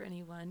perform for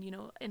anyone,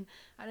 and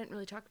I didn't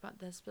really talk about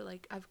this, but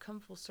like, I've come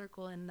full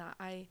circle in that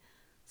I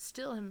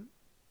still am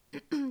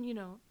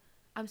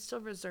I'm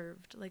still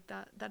reserved. Like,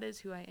 that is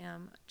who I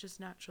am, just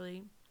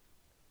naturally.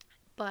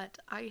 But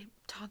I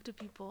talk to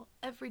people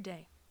every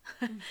day.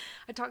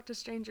 I talk to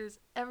strangers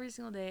every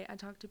single day. I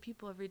talk to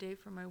people every day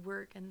for my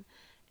work, and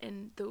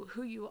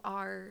who you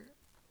are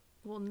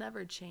will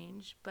never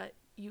change, but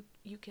you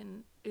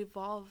can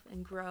evolve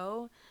and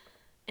grow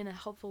in a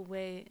helpful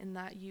way, in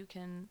that you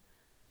can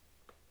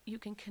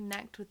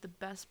connect with the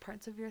best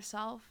parts of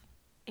yourself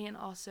and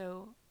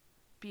also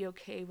be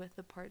okay with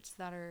the parts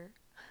that are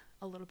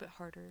a little bit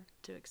harder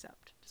to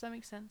accept. Does that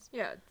make sense?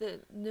 Yeah,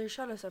 the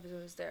shadow stuff is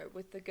always there.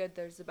 With the good,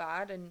 there's the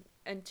bad, and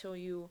until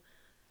you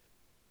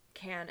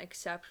can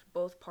accept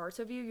both parts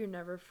of you, you're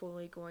never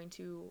fully going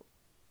to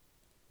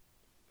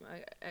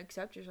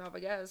accept yourself, I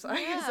guess.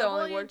 Yeah, the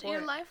only word for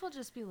your it. life will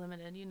just be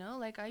limited,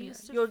 Like, I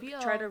used to You'll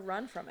feel... try to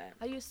run from it.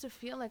 I used to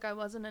feel like I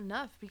wasn't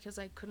enough because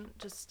I couldn't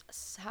just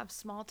have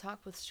small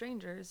talk with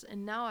strangers,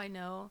 and now I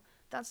know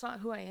that's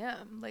not who I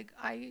am. Like,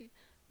 I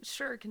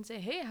sure can say,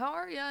 hey, how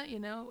are ya,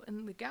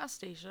 in the gas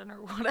station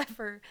or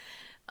whatever,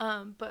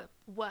 but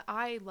what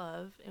I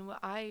love and what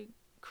I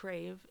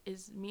crave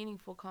is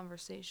meaningful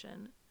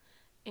conversation.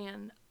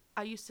 And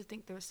I used to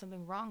think there was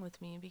something wrong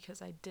with me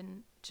because I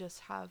didn't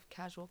just have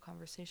casual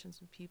conversations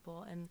with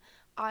people, and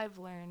I've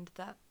learned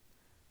that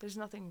there's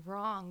nothing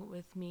wrong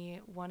with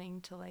me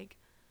wanting to, like,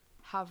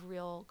 have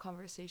real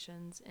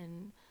conversations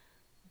in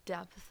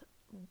depth,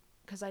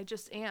 because I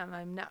just am.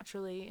 I'm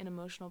naturally an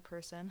emotional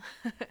person.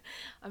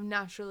 I'm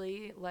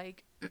naturally,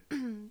 like,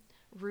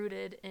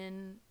 rooted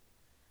in,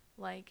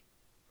 like,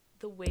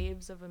 the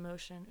waves of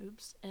emotion.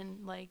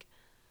 And, like,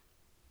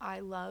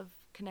 I love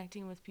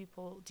connecting with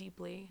people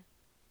deeply,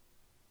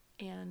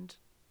 and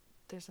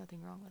there's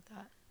nothing wrong with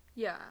that.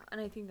 Yeah, and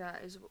I think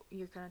that is,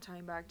 you're kind of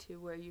tying back to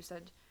where you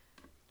said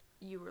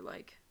you were,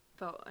 like,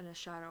 felt in a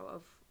shadow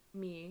of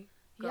me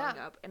growing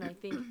up. And I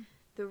think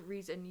the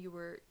reason you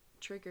were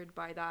triggered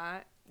by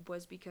that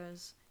was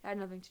because it had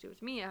nothing to do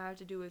with me. It had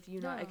to do with you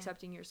not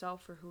accepting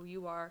yourself for who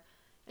you are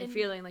and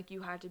feeling like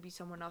you had to be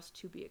someone else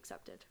to be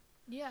accepted.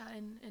 Yeah,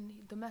 and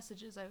the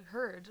messages I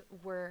heard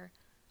were,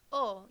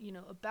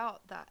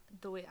 about that,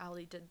 the way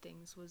Allie did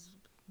things was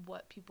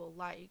what people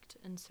liked,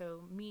 and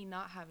so me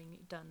not having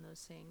done those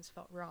things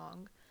felt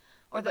wrong.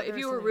 Or but if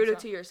you were rooted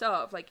to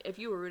yourself, like, if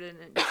you were rooted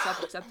and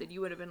self-accepted,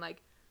 you would have been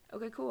like,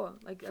 okay, cool.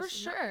 Like, for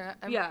sure.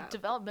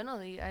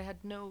 Developmentally, I had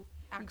no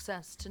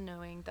access to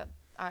knowing that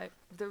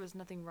there was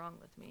nothing wrong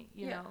with me,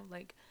 you know,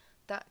 like,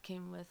 that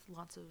came with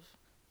lots of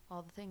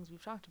all the things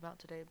we've talked about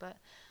today, but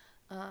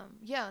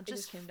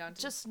just came down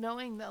to just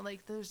knowing that,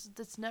 like,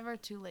 it's never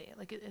too late.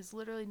 Like, it is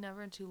literally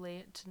never too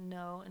late to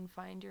know and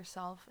find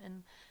yourself,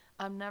 and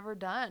I'm never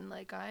done.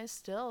 Like, I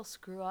still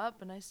screw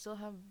up, and I still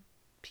have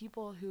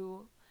people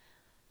who,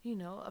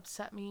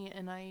 upset me,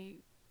 and I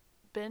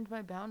bend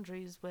my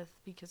boundaries with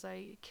because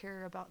I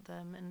care about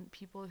them, and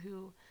people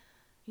who,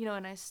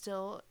 and I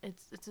still,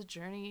 it's a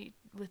journey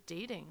with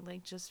dating,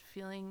 like just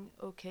feeling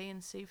okay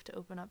and safe to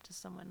open up to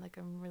someone. Like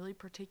I'm really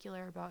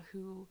particular about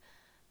who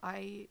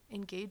I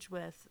engage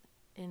with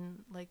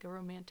in like a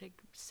romantic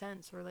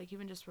sense, or like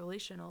even just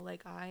relational.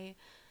 Like I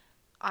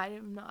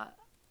am not,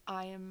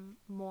 I am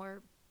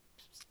more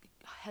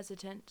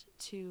hesitant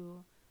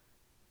to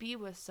be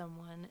with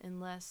someone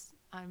unless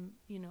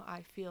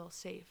I feel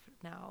safe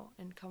now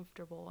and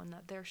comfortable, and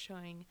that they're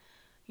showing,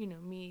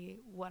 me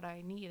what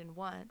I need and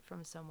want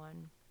from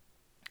someone.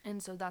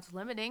 And so that's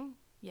limiting,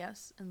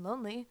 yes, and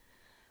lonely,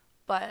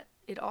 but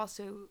it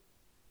also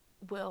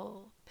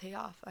will pay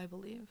off, I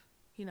believe,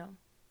 you know.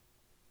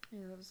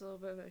 Yeah, that was a little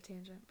bit of a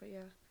tangent, but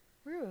yeah.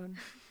 Rude.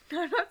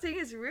 I'm not saying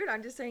it's rude.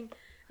 I'm just saying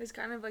it's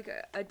kind of like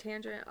a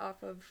tangent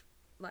off of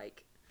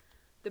like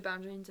the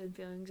boundaries and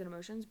feelings and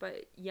emotions.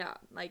 But yeah,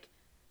 like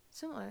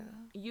Similar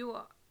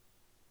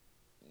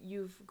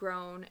you've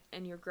grown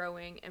and you're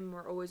growing, and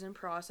we're always in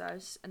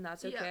process, and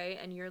that's okay.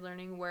 Yeah. And you're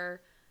learning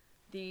where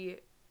the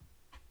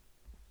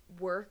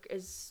work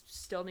is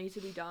still needs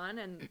to be done,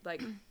 and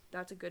like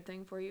that's a good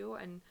thing for you.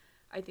 And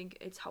I think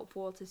it's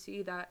helpful to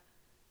see that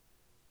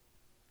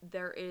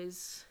there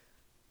is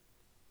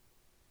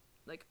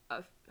like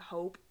a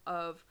hope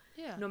of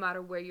no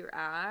matter where you're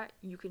at,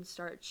 you can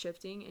start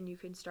shifting and you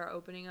can start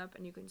opening up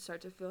and you can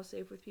start to feel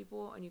safe with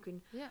people, and you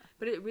can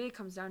but it really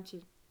comes down to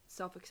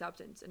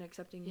self-acceptance and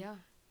accepting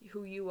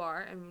who you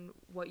are and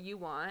what you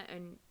want,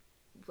 and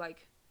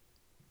like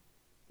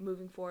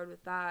moving forward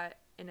with that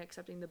and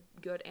accepting the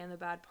good and the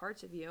bad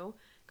parts of you,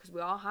 because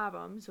we all have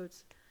them. So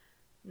it's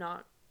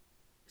not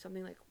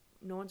something like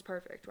no one's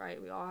perfect,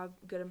 right? We all have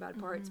good and bad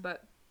parts,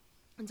 but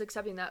it's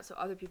accepting that so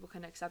other people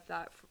can accept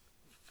that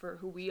for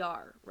who we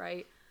are,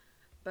 right?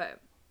 But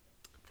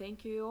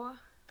thank you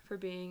for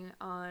being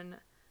on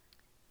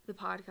the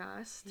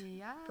podcast.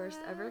 Yeah. First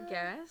ever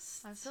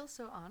guest. I feel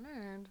so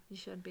honored. You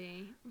should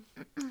be.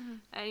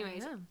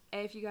 Anyways,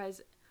 if you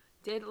guys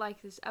did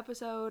like this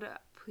episode,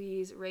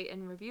 please rate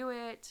and review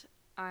it.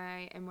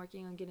 I am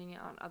working on getting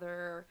it on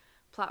other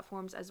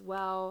platforms as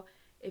well.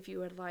 If you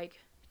would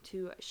like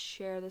to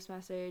share this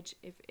message,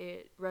 if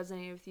it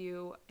resonated with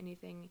you,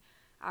 anything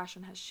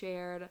Ashlin has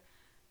shared,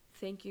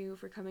 thank you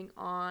for coming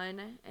on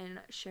and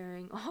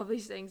sharing all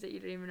these things that you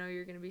didn't even know you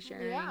were going to be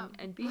sharing,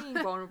 and being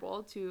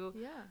vulnerable to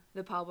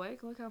the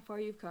public. Look how far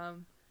you've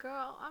come.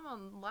 Girl,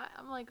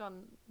 I'm like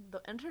on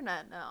the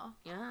internet now.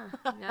 Yeah,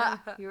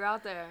 you're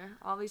out there.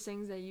 All these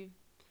things that you've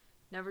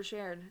never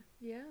shared.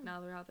 Yeah.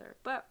 Now they're out there.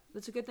 But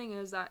that's a good thing,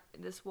 is that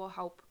this will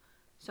help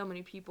so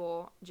many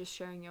people, just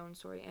sharing your own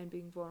story and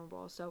being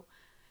vulnerable. So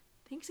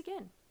thanks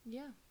again.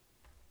 Yeah.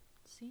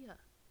 See ya.